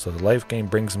 So the life gain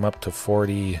brings him up to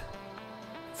 40,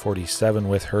 47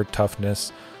 with her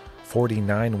toughness,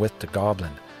 49 with the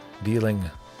goblin, dealing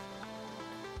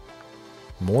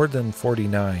more than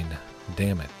 49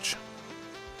 damage.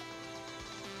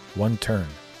 One turn,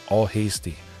 all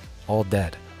hasty, all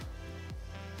dead.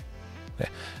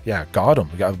 Yeah, got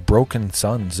him. We got Broken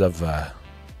Sons of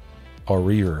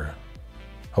Aurir.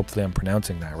 Hopefully I'm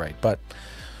pronouncing that right, but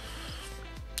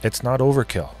it's not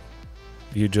overkill.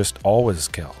 You just always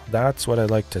kill. That's what I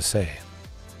like to say.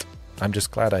 I'm just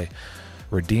glad I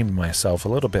redeemed myself a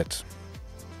little bit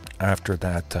after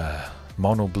that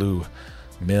mono blue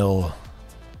mill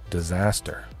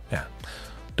disaster. Yeah.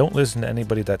 Don't listen to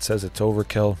anybody that says it's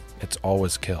overkill. It's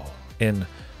always kill in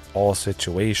all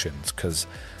situations, because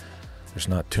there's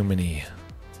not too many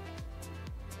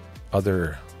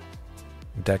other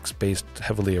decks based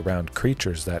heavily around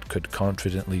creatures that could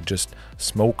confidently just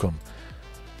smoke them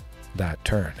that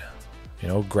turn. You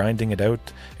know, grinding it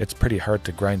out, it's pretty hard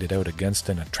to grind it out against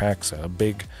an Atraxa,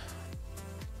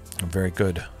 a very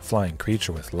good flying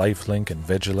creature with lifelink and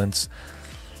vigilance.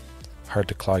 Hard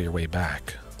to claw your way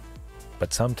back.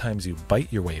 But sometimes you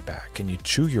bite your way back, and you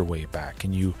chew your way back,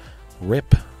 and you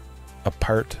rip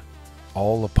apart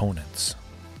all opponents.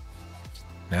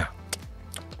 Now,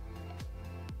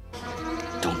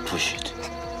 don't push it.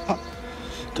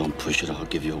 Don't push it, I'll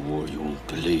give you a war you won't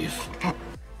believe.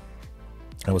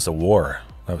 That was a war.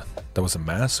 That was a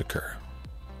massacre.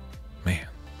 Man.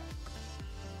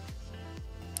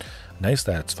 Nice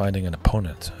that it's finding an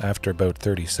opponent after about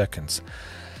 30 seconds.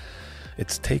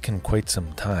 It's taken quite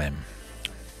some time.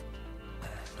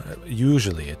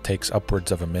 Usually it takes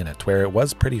upwards of a minute, where it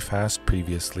was pretty fast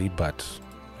previously, but,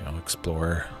 you know,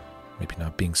 Explorer maybe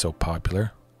not being so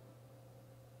popular.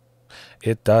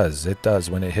 It does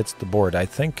when it hits the board. I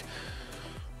think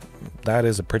that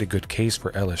is a pretty good case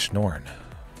for Elesh Norn.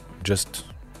 Just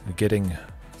getting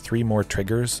 3 more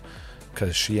triggers,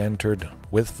 because she entered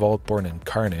with Vaultborn and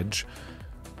Carnage.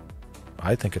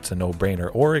 I think it's a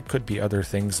no-brainer. Or it could be other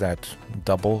things that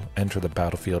double enter the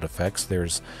battlefield effects.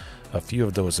 There's a few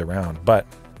of those around, but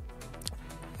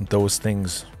those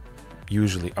things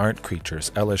usually aren't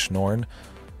creatures. Elesh Norn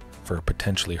for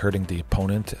potentially hurting the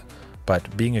opponent,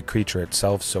 but being a creature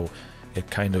itself, so it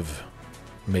kind of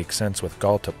makes sense with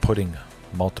Ghalta putting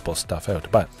multiple stuff out.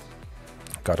 But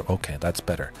okay, that's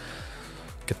better.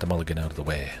 Get the mulligan out of the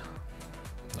way.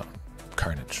 No,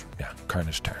 Carnage, yeah,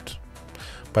 Carnage Tyrant.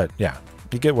 But yeah,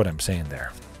 you get what I'm saying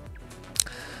there.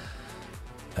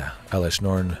 Elesh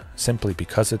Norn, simply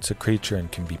because it's a creature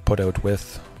and can be put out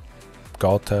with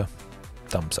Ghalta,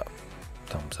 thumbs up.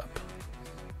 Thumbs up.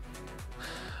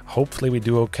 Hopefully we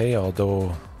do okay,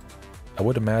 although I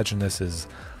would imagine this is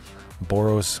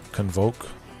Boros Convoke.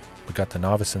 We got the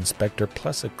Novice Inspector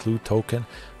plus a clue token.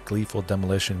 Gleeful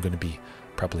Demolition, going to be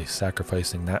probably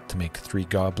sacrificing that to make 3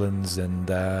 goblins.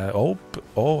 And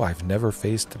I've never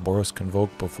faced Boros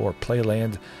Convoke before. Play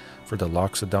land for the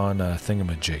Loxodon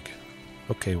thingamajig.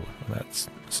 Okay, well, that's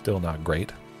still not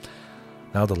great.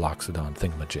 Now the Loxodon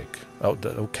thingamajig.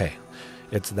 Okay.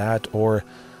 It's that or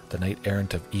the Knight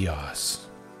Errant of Eos.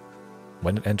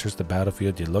 When it enters the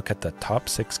battlefield, you look at the top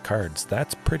 6 cards.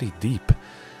 That's pretty deep.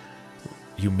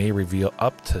 You may reveal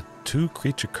up to 2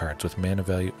 creature cards with mana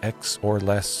value X or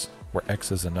less, where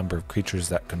X is the number of creatures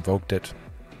that convoked it.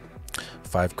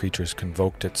 5 creatures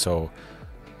convoked it, so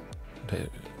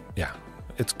yeah,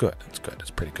 it's good. It's good. It's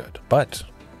pretty good. But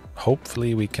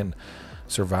hopefully we can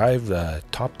survive the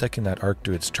top decking that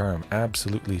Archdruid's Charm,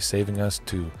 absolutely saving us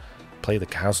to play the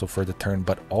castle for the turn,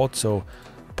 but also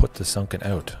put the Sunken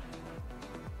out.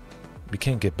 We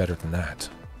can't get better than that.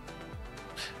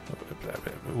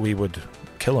 We would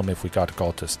kill him if we got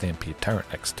Ghalta Stampede Tyrant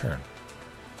next turn.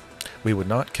 We would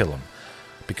not kill him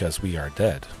because we are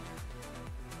dead.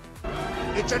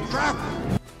 It's a trap!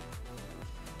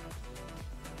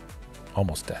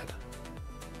 Almost dead.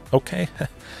 Okay.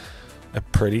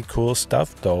 Pretty cool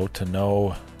stuff though, to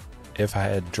know if I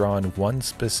had drawn one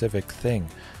specific thing,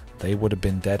 they would have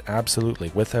been dead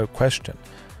absolutely, without question.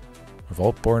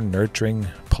 Vaultborn, Nurturing,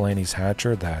 Palani's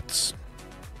Hatcher, that's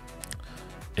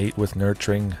 8 with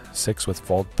Nurturing, 6 with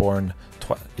Vaultborn,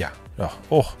 yeah.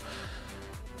 Oh,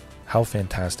 how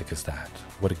fantastic is that?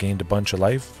 Would have gained a bunch of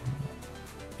life.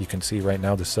 You can see right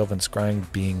now the Sylvan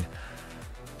Scrying being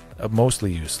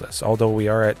mostly useless. Although we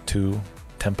are at 2,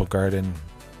 Temple Garden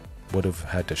would have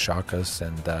had to shock us,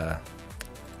 and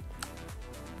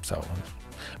so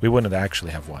we wouldn't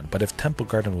actually have won. But if Temple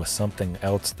Garden was something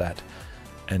else that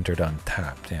entered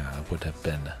untapped, yeah, it would have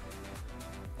been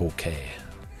okay.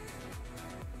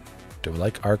 Do I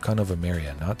like Archon of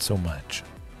Emeria? Not so much.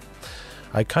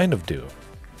 I kind of do.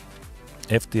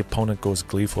 If the opponent goes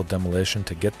Gleeful Demolition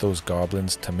to get those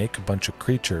goblins to make a bunch of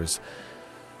creatures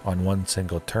on one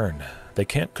single turn, they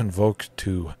can't convoke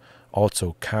to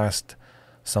also cast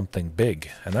something big,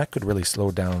 and that could really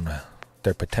slow down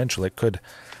their potential. It could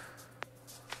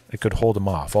hold them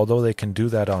off, although they can do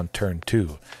that on turn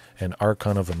 2, and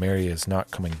Archon of Emeria is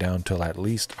not coming down till at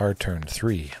least our turn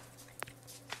 3.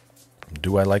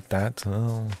 Do I like that?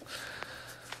 Oh,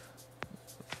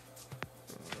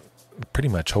 pretty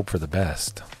much hope for the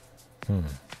best.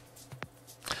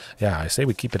 Yeah, I say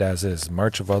we keep it as is.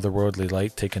 March of Otherworldly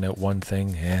Light, taking out one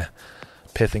thing,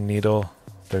 Pithing Needle.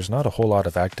 There's not a whole lot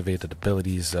of activated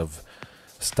abilities of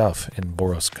stuff in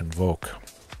Boros Convoke.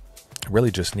 Really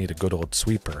just need a good old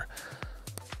sweeper.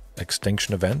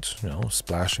 Extinction Event,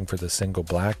 splashing for the single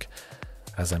black,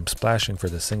 as I'm splashing for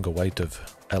the single white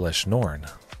of Elesh Norn.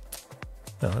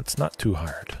 No, it's not too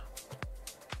hard.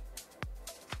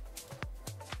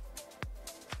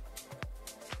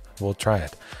 We'll try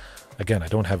it. Again, I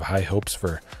don't have high hopes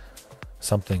for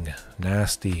something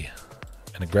nasty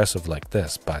and aggressive like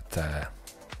this, but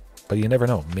you never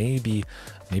know. Maybe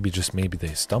just maybe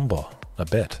they stumble a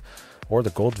bit, or the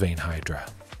Goldvein Hydra.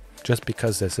 Just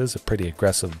because this is a pretty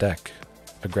aggressive deck,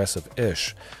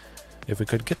 aggressive-ish. If we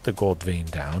could get the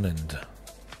Goldvein down, and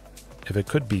if it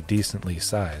could be decently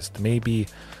sized, maybe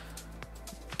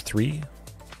 3,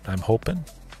 I'm hoping,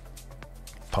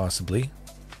 possibly.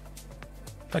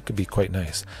 That could be quite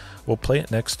nice. We'll play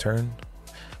it next turn,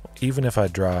 even if I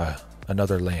draw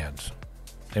another land,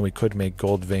 and we could make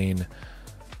Goldvein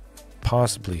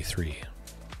possibly 3.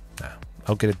 Nah,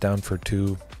 I'll get it down for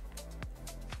 2.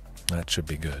 That should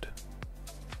be good.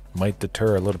 Might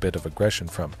deter a little bit of aggression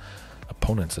from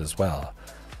opponents as well.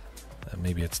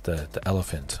 Maybe it's the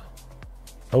elephant.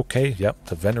 Okay, yep,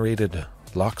 the Venerated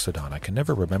Loxodon. I can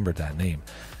never remember that name.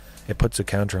 It puts a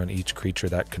counter on each creature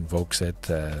that convokes it.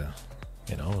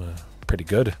 Pretty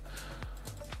good.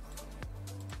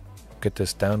 Get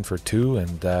this down for 2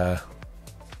 and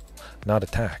not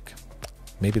attack.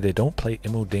 Maybe they don't play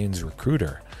Imodane's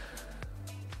Recruiter.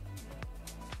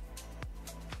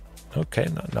 Okay,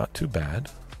 not too bad.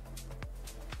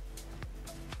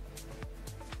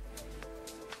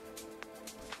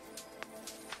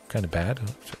 Kind of bad.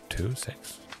 2,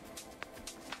 6.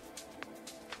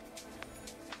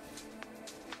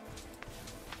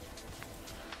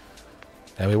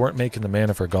 Now we weren't making the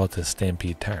mana for Ghalta's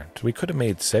Stampede Tyrant. We could have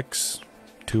made 6.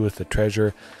 2 with the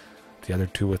treasure, the other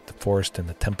 2 with the forest and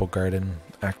the temple garden,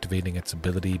 activating its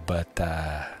ability, but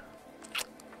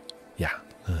Yeah.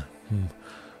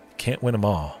 Can't win them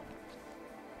all.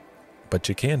 But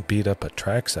you can beat up a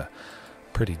Traxa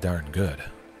pretty darn good.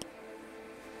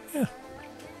 Yeah.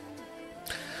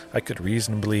 I could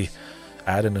reasonably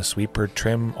add in a sweeper,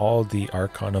 trim all the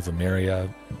Archon of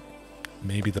Emeria,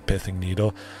 maybe the Pithing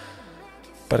Needle.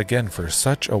 But again, for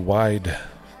such a wide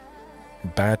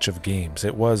batch of games,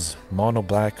 it was mono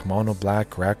black,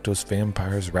 Rakdos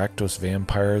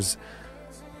vampires,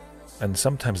 and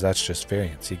sometimes that's just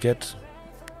variants. You get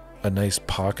a nice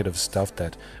pocket of stuff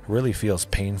that really feels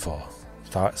painful.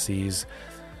 Thoughtseize,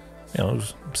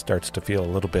 starts to feel a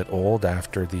little bit old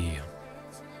after the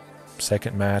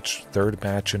second match, third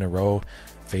match in a row,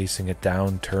 facing it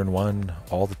down turn one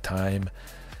all the time,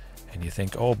 and you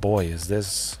think, oh boy, is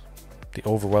this the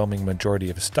overwhelming majority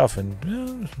of stuff?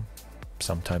 And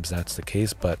sometimes that's the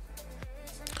case, but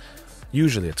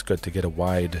usually it's good to get a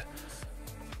wide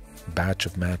batch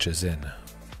of matches in,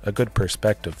 a good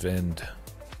perspective, and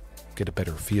get a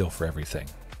better feel for everything.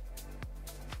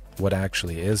 What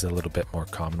actually is a little bit more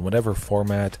common. Whatever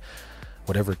format,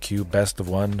 whatever queue, best of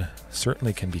one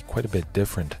certainly can be quite a bit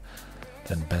different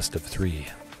than best of three.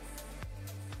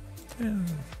 Yeah,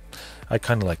 I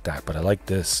kind of like that, but I like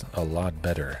this a lot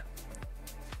better.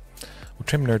 We'll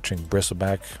trim Nurturing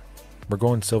Bristleback. We're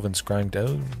going Sylvan Scrying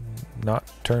down,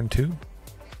 not turn 2.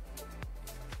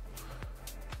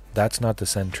 That's not the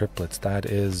Send Triplets. That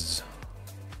is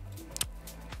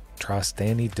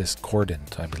Trostani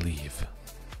Discordant, I believe.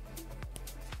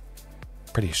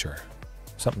 Pretty sure.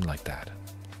 Something like that.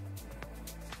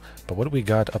 But what do we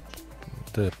got up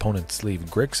the opponent's sleeve?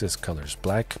 Grixis colors,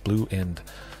 black, blue, and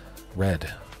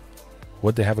red.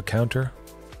 Would they have a counter?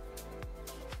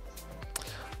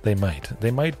 They might.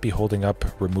 They might be holding up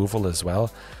removal as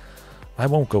well. I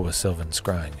won't go with Sylvan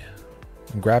Scrying.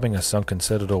 Grabbing a Sunken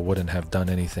Citadel wouldn't have done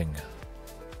anything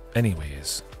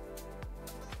anyways.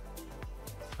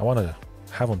 I want to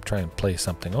have them try and play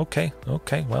something. Okay,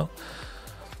 well,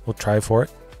 we'll try for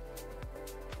it.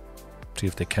 See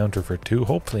if they counter for 2.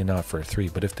 Hopefully not for 3,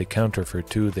 but if they counter for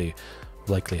 2, they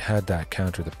likely had that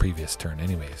counter the previous turn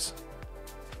anyways.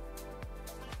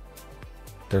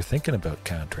 They're thinking about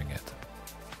countering it.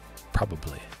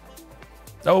 Probably.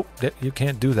 Oh, you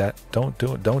can't do that. Don't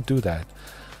do it. Don't do that.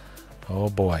 Oh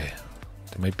boy.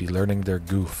 They might be learning their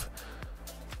goof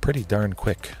pretty darn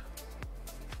quick.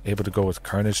 Able to go with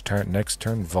Carnage Tyrant next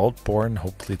turn. Vaultborn,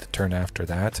 hopefully the turn after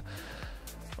that.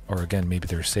 Or again, maybe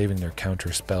they're saving their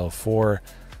counter spell for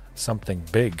something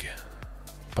big.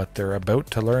 But they're about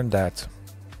to learn that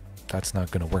that's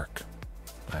not going to work.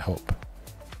 I hope.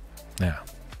 Now,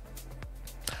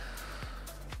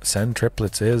 Send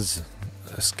Triplets is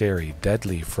scary,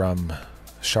 deadly from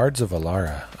Shards of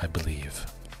Alara, I believe.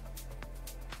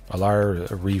 Alara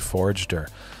Reforged or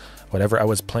whatever. I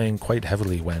was playing quite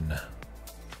heavily when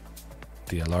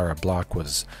the Alara block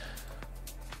was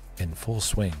in full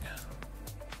swing.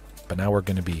 But now we're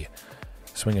going to be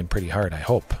swinging pretty hard, I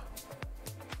hope.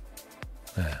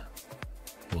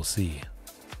 We'll see.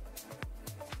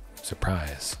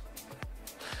 Surprise.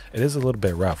 It is a little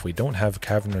bit rough. We don't have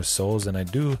Cavern of Souls, and I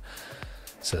do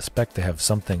suspect they have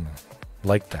something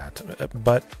like that.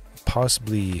 But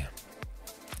possibly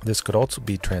this could also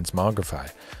be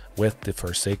Transmogrify with the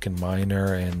Forsaken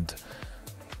Miner and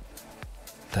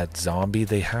that zombie.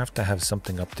 They have to have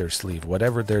something up their sleeve.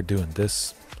 Whatever they're doing,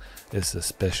 this is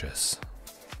suspicious.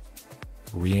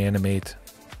 Reanimate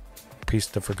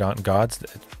Priest of Forgotten Gods.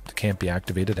 It can't be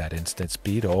activated at instant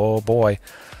speed. Oh boy.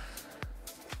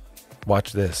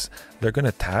 Watch this. They're going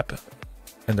to tap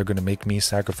and they're going to make me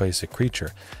sacrifice a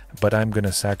creature, but I'm going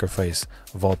to sacrifice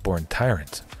Vaultborn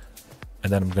Tyrant,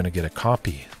 and then I'm going to get a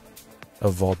copy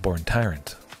of Vaultborn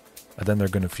Tyrant, and then they're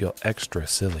going to feel extra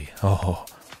silly. Oh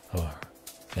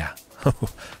yeah.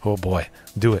 Oh boy.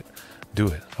 Do it.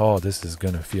 Oh, this is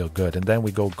going to feel good. And then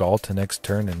we go Ghalta next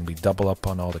turn, and we double up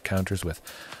on all the counters with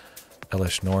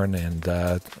Elesh Norn,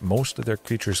 and most of their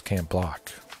creatures can't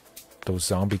block those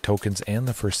zombie tokens and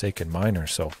the Forsaken Miner.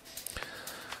 So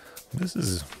this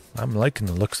is, I'm liking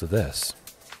the looks of this.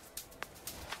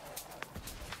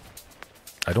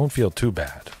 I don't feel too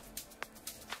bad.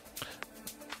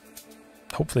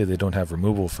 Hopefully they don't have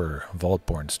removal for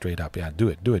Vaultborn straight up. Yeah, do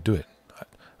it.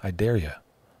 I dare you.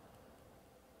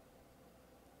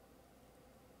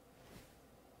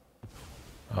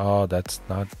 Oh, that's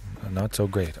not so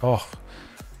great. Oh,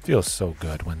 feels so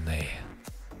good when they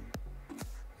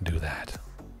do that.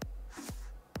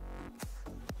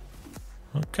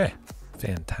 Okay,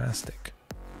 fantastic.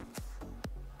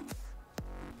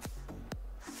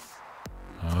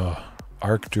 Oh,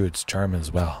 Archdruid's charm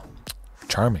as well.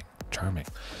 Charming.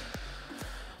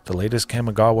 The latest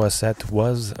Kamigawa set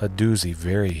was a doozy.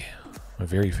 Very,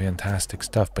 Very fantastic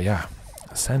stuff. But yeah,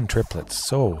 Send triplets,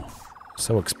 so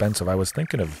expensive. I was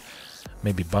thinking of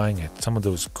maybe buying it, some of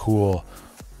those cool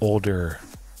older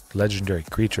legendary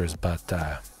creatures, but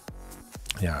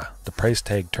yeah, the price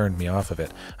tag turned me off of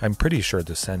it. I'm pretty sure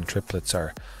the Send triplets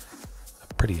are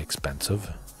pretty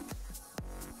expensive.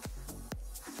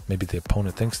 Maybe the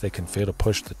opponent thinks they can fail to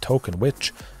push the token,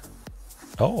 which...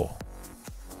 Oh.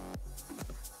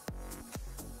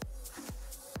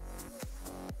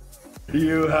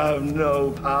 You have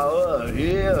no power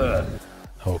here.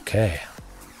 Okay.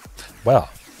 Well,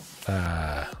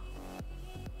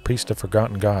 Priest of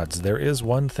Forgotten Gods. There is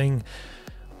one thing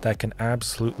that can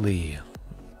absolutely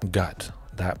gut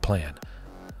that plan.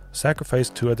 Sacrifice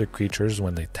 2 other creatures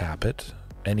when they tap it.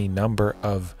 Any number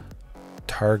of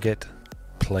target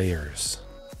players.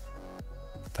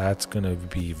 That's going to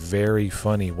be very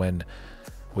funny when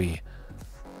we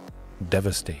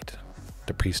devastate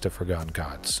the Priest of Forgotten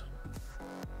Gods.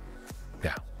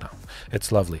 Yeah, no,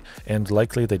 it's lovely. And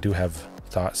likely they do have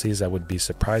Thoughtseize. I would be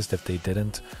surprised if they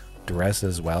didn't. Duress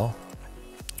as well.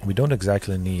 We don't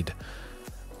exactly need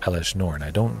Elesh Norn, I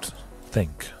don't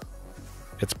think.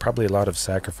 It's probably a lot of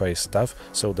sacrifice stuff,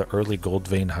 so the early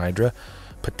Goldvein Hydra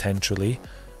potentially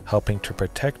helping to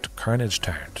protect Carnage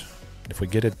Tyrant. If we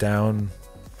get it down,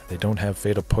 they don't have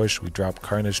Fatal Push, we drop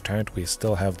Carnage Tyrant, we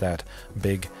still have that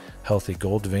big healthy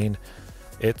Goldvein.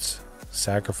 It's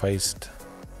sacrificed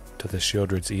to the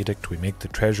Sheoldred's Edict, we make the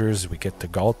treasures, we get the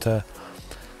Ghalta,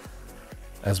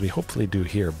 as we hopefully do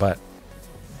here, but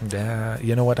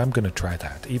you know what, I'm going to try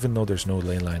that, even though there's no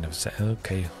ley line of...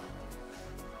 Okay.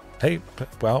 Hey,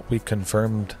 well, we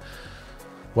confirmed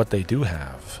what they do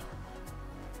have.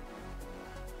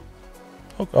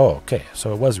 Oh, okay,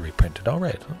 so it was reprinted,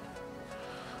 alright.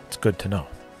 It's good to know.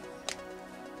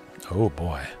 Oh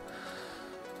boy.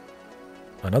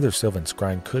 Another Sylvan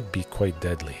Scrying could be quite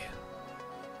deadly.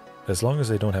 As long as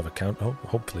they don't have a count... Oh,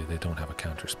 hopefully they don't have a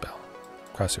counter spell.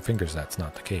 Cross your fingers that's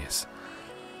not the case.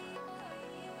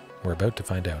 We're about to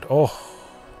find out. Oh,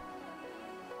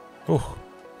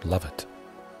 love it.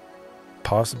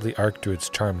 Possibly Archdruid's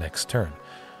Charm next turn.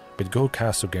 We'd go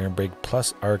Castle Garenbrig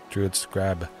plus Archdruid's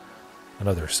grab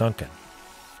another Sunken.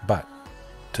 But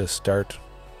to start,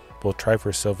 we'll try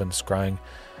for Sylvan Scrying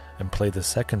and play the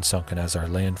second Sunken as our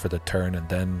land for the turn, and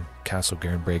then Castle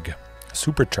Garenbrig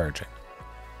supercharging.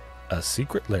 A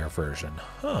secret lair version.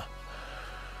 Huh.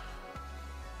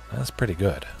 That's pretty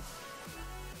good.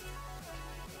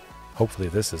 Hopefully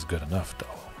this is good enough, though.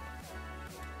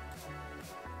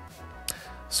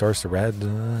 Source of Red.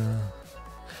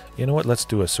 You know what? Let's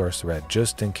do a Source of Red,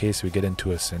 just in case we get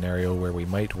into a scenario where we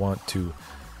might want to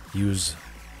use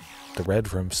the red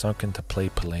from Sunken to play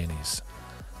Palani's.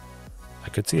 I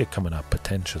could see it coming up,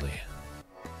 potentially.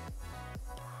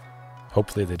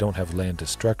 Hopefully they don't have land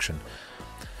destruction,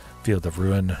 Field of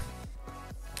Ruin,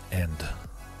 and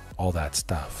all that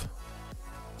stuff.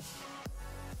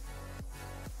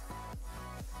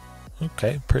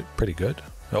 Okay, pretty good.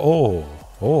 Oh,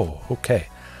 okay.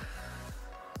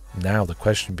 Now the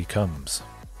question becomes,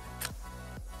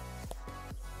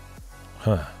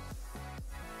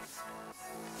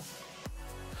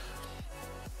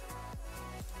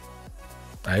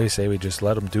 I say we just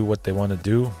let them do what they want to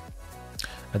do,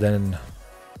 and then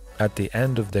at the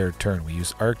end of their turn we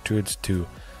use Archdruids to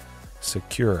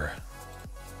secure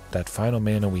that final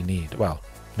mana we need. Well,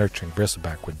 Nurturing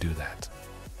Bristleback would do that.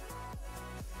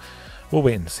 We'll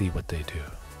wait and see what they do.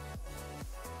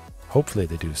 Hopefully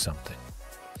they do something.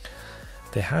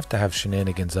 They have to have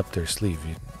shenanigans up their sleeve.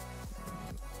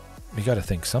 You gotta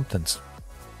think something's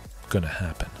gonna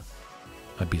happen.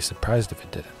 I'd be surprised if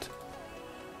it didn't.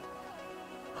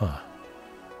 Huh.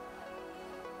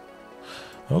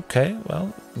 Okay,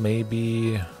 well,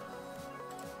 maybe...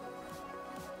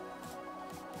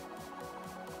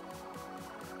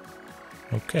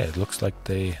 Okay, it looks like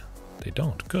they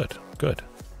don't. Good.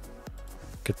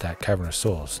 Get that Cavern of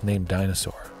Souls, named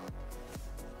Dinosaur.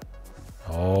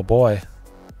 Oh boy.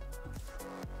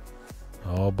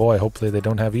 Oh boy, hopefully they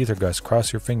don't have either, Gus.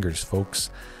 Cross your fingers,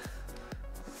 folks.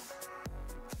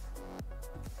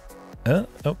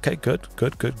 Okay, good.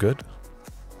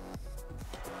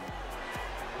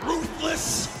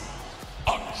 Ruthless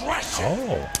aggression.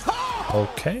 Oh,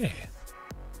 okay.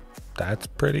 That's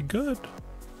pretty good.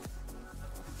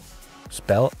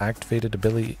 Spell, activated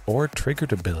ability, or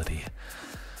triggered ability.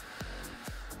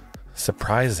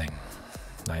 Surprising.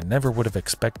 I never would have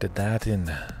expected that in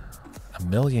a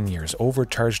million years.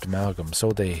 Overcharged Amalgam.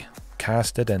 So they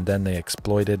cast it and then they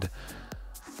exploited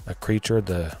a creature,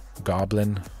 the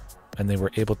Goblin, and they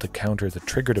were able to counter the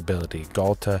triggered ability,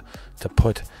 Ghalta, to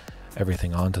put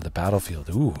everything onto the battlefield.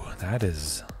 Ooh, that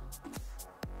is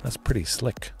That's pretty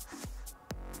slick.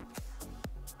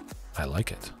 I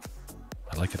like it.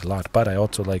 I like it a lot, but I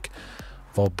also like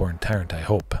Vaultborn Tyrant, I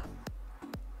hope.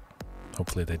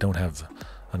 Hopefully they don't have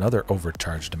another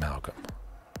overcharged amalgam.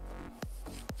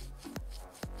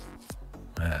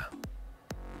 Yeah.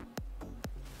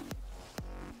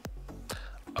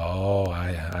 Oh,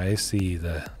 I see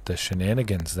the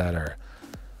shenanigans that are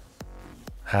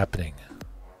happening.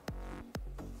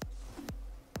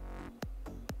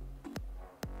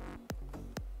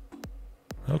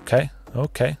 Okay,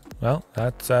 okay. Well,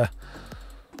 that's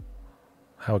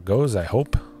how it goes, I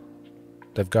hope.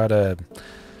 They've got a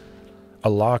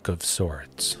lock of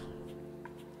sorts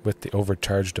with the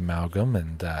overcharged amalgam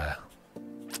and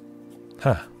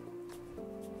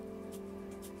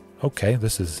okay,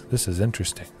 this is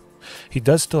interesting. He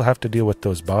does still have to deal with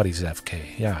those bodies,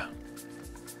 FK, yeah.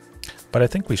 But I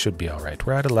think we should be alright.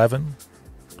 We're at 11,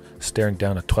 staring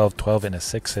down a 12-12 and a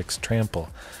 6-6 trample.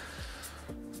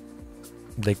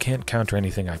 They can't counter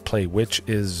anything I play, which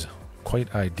is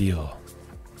quite ideal.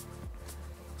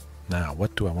 Now,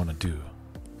 what do I want to do?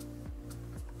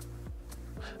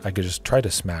 I could just try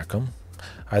to smack them.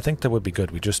 I think that would be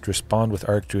good. We just respond with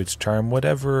Archdruid's Charm,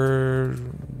 whatever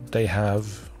they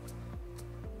have,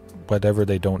 whatever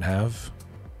they don't have.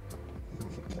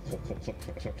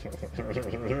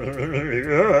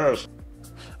 Yes.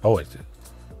 Oh, it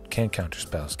can't counter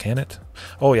spells, can it?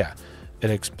 Oh yeah, it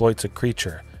exploits a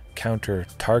creature. Counter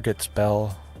target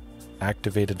spell,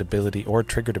 activated ability, or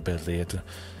triggered ability. It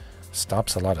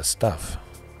stops a lot of stuff.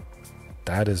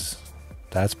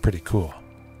 That's pretty cool.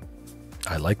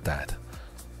 I like that.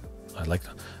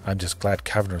 I'm just glad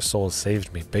Cavern of Souls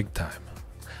saved me big time.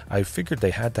 I figured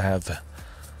they had to have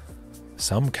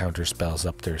some counter spells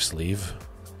up their sleeve.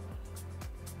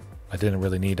 I didn't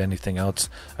really need anything else.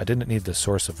 I didn't need the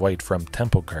Source of White from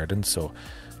Temple Garden, so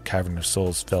Cavern of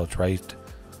Souls felt right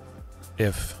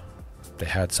if they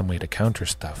had some way to counter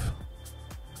stuff.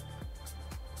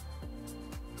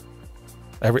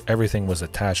 Everything was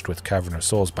attached with Cavern of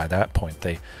Souls by that point.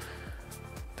 They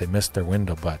missed their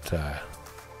window, but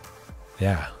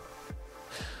yeah.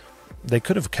 They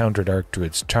could have countered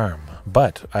Archdruid's Charm,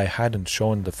 but I hadn't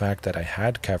shown the fact that I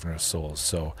had Cavern of Souls,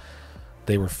 so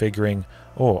they were figuring,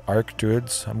 oh,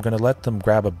 Archdruids, I'm going to let them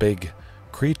grab a big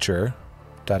creature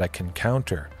that I can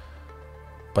counter.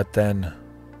 But then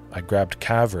I grabbed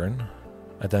Cavern,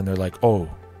 and then they're like, oh,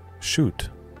 shoot,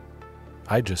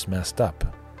 I just messed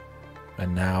up.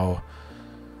 And now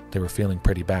they were feeling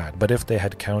pretty bad. But if they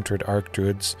had countered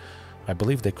Archdruids, I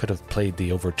believe they could have played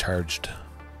the overcharged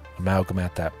amalgam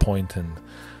at that point and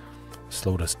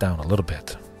slowed us down a little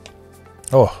bit.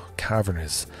 Oh, Cavern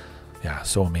is, yeah,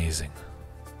 so amazing.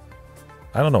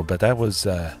 I don't know, but that was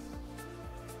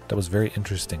very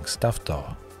interesting stuff,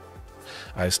 though.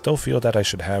 I still feel that I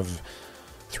should have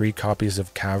 3 copies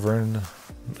of Cavern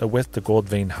with the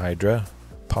Goldvein Hydra,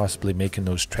 possibly making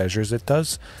those treasures. It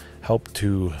does help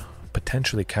to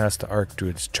potentially cast the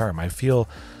Archdruid's Charm. I feel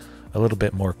a little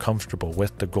bit more comfortable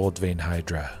with the Goldvein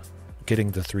Hydra,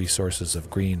 getting the 3 sources of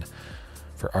green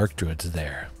for Archdruids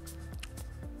there.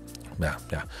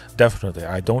 Yeah, definitely.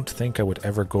 I don't think I would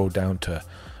ever go down to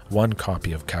 1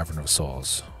 copy of Cavern of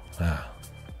Souls. Yeah.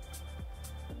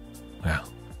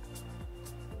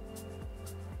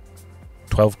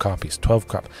 12 copies,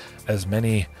 as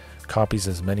many copies,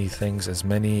 as many things, as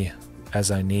many as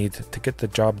I need to get the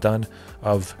job done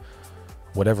of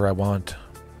whatever I want.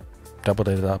 Double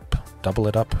it up, triple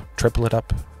it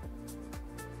up,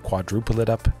 quadruple it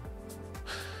up.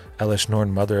 Elesh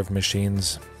Norn, Mother of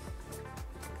Machines,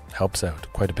 helps out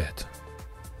quite a bit.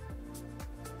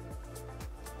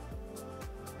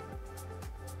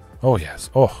 Oh yes,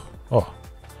 oh,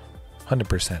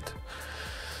 100%.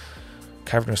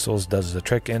 Cavern of Souls does the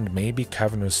trick, and maybe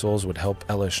Cavern of Souls would help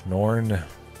Elesh Norn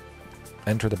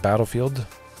enter the battlefield,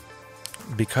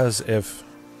 because if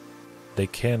they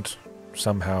can't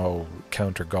somehow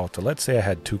counter Ghalta, let's say I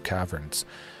had 2 caverns,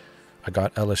 I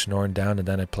got Elesh Norn down and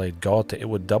then I played Ghalta, it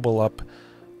would double up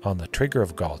on the trigger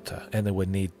of Ghalta, and it would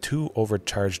need 2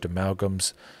 overcharged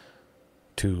amalgams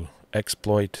to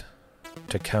exploit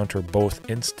to counter both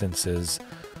instances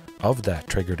of that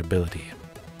triggered ability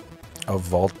of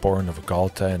Vaultborn, of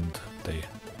Ghalta, and they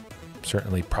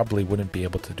certainly probably wouldn't be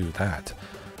able to do that.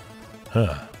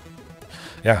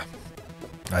 Yeah,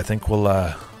 I think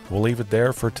we'll leave it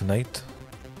there for tonight.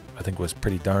 I think it was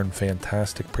pretty darn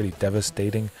fantastic, pretty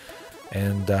devastating,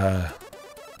 and I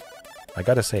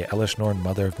gotta say, Elesh Norn,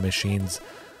 Mother of Machines,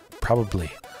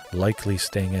 probably likely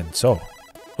staying in. So,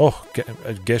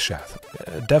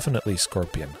 Gishath, definitely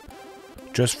Scorpion,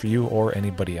 just for you or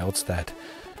anybody else that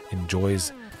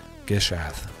enjoys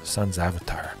Gishath, Sun's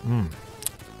Avatar.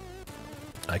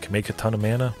 I can make a ton of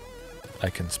mana. I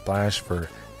can splash for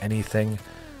anything.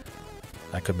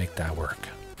 I could make that work.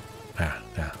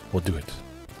 Yeah, we'll do it.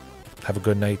 Have a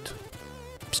good night.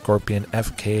 Scorpion,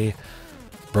 FK,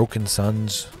 Broken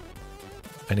Suns,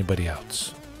 anybody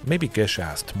else. Maybe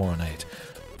Gishass tomorrow night.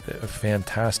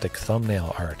 Fantastic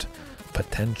thumbnail art.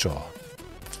 Potential.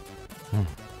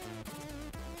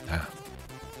 Yeah.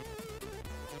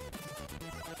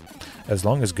 As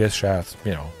long as Gishass,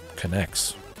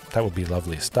 connects, that would be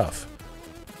lovely stuff.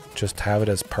 Just have it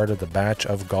as part of the batch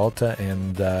of Ghalta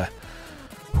and,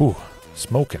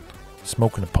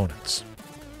 smoking opponents.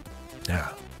 Yeah.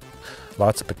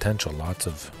 Lots of potential, lots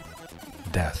of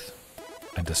death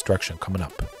and destruction coming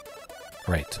up.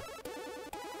 Right.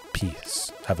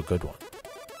 Peace. Have a good one.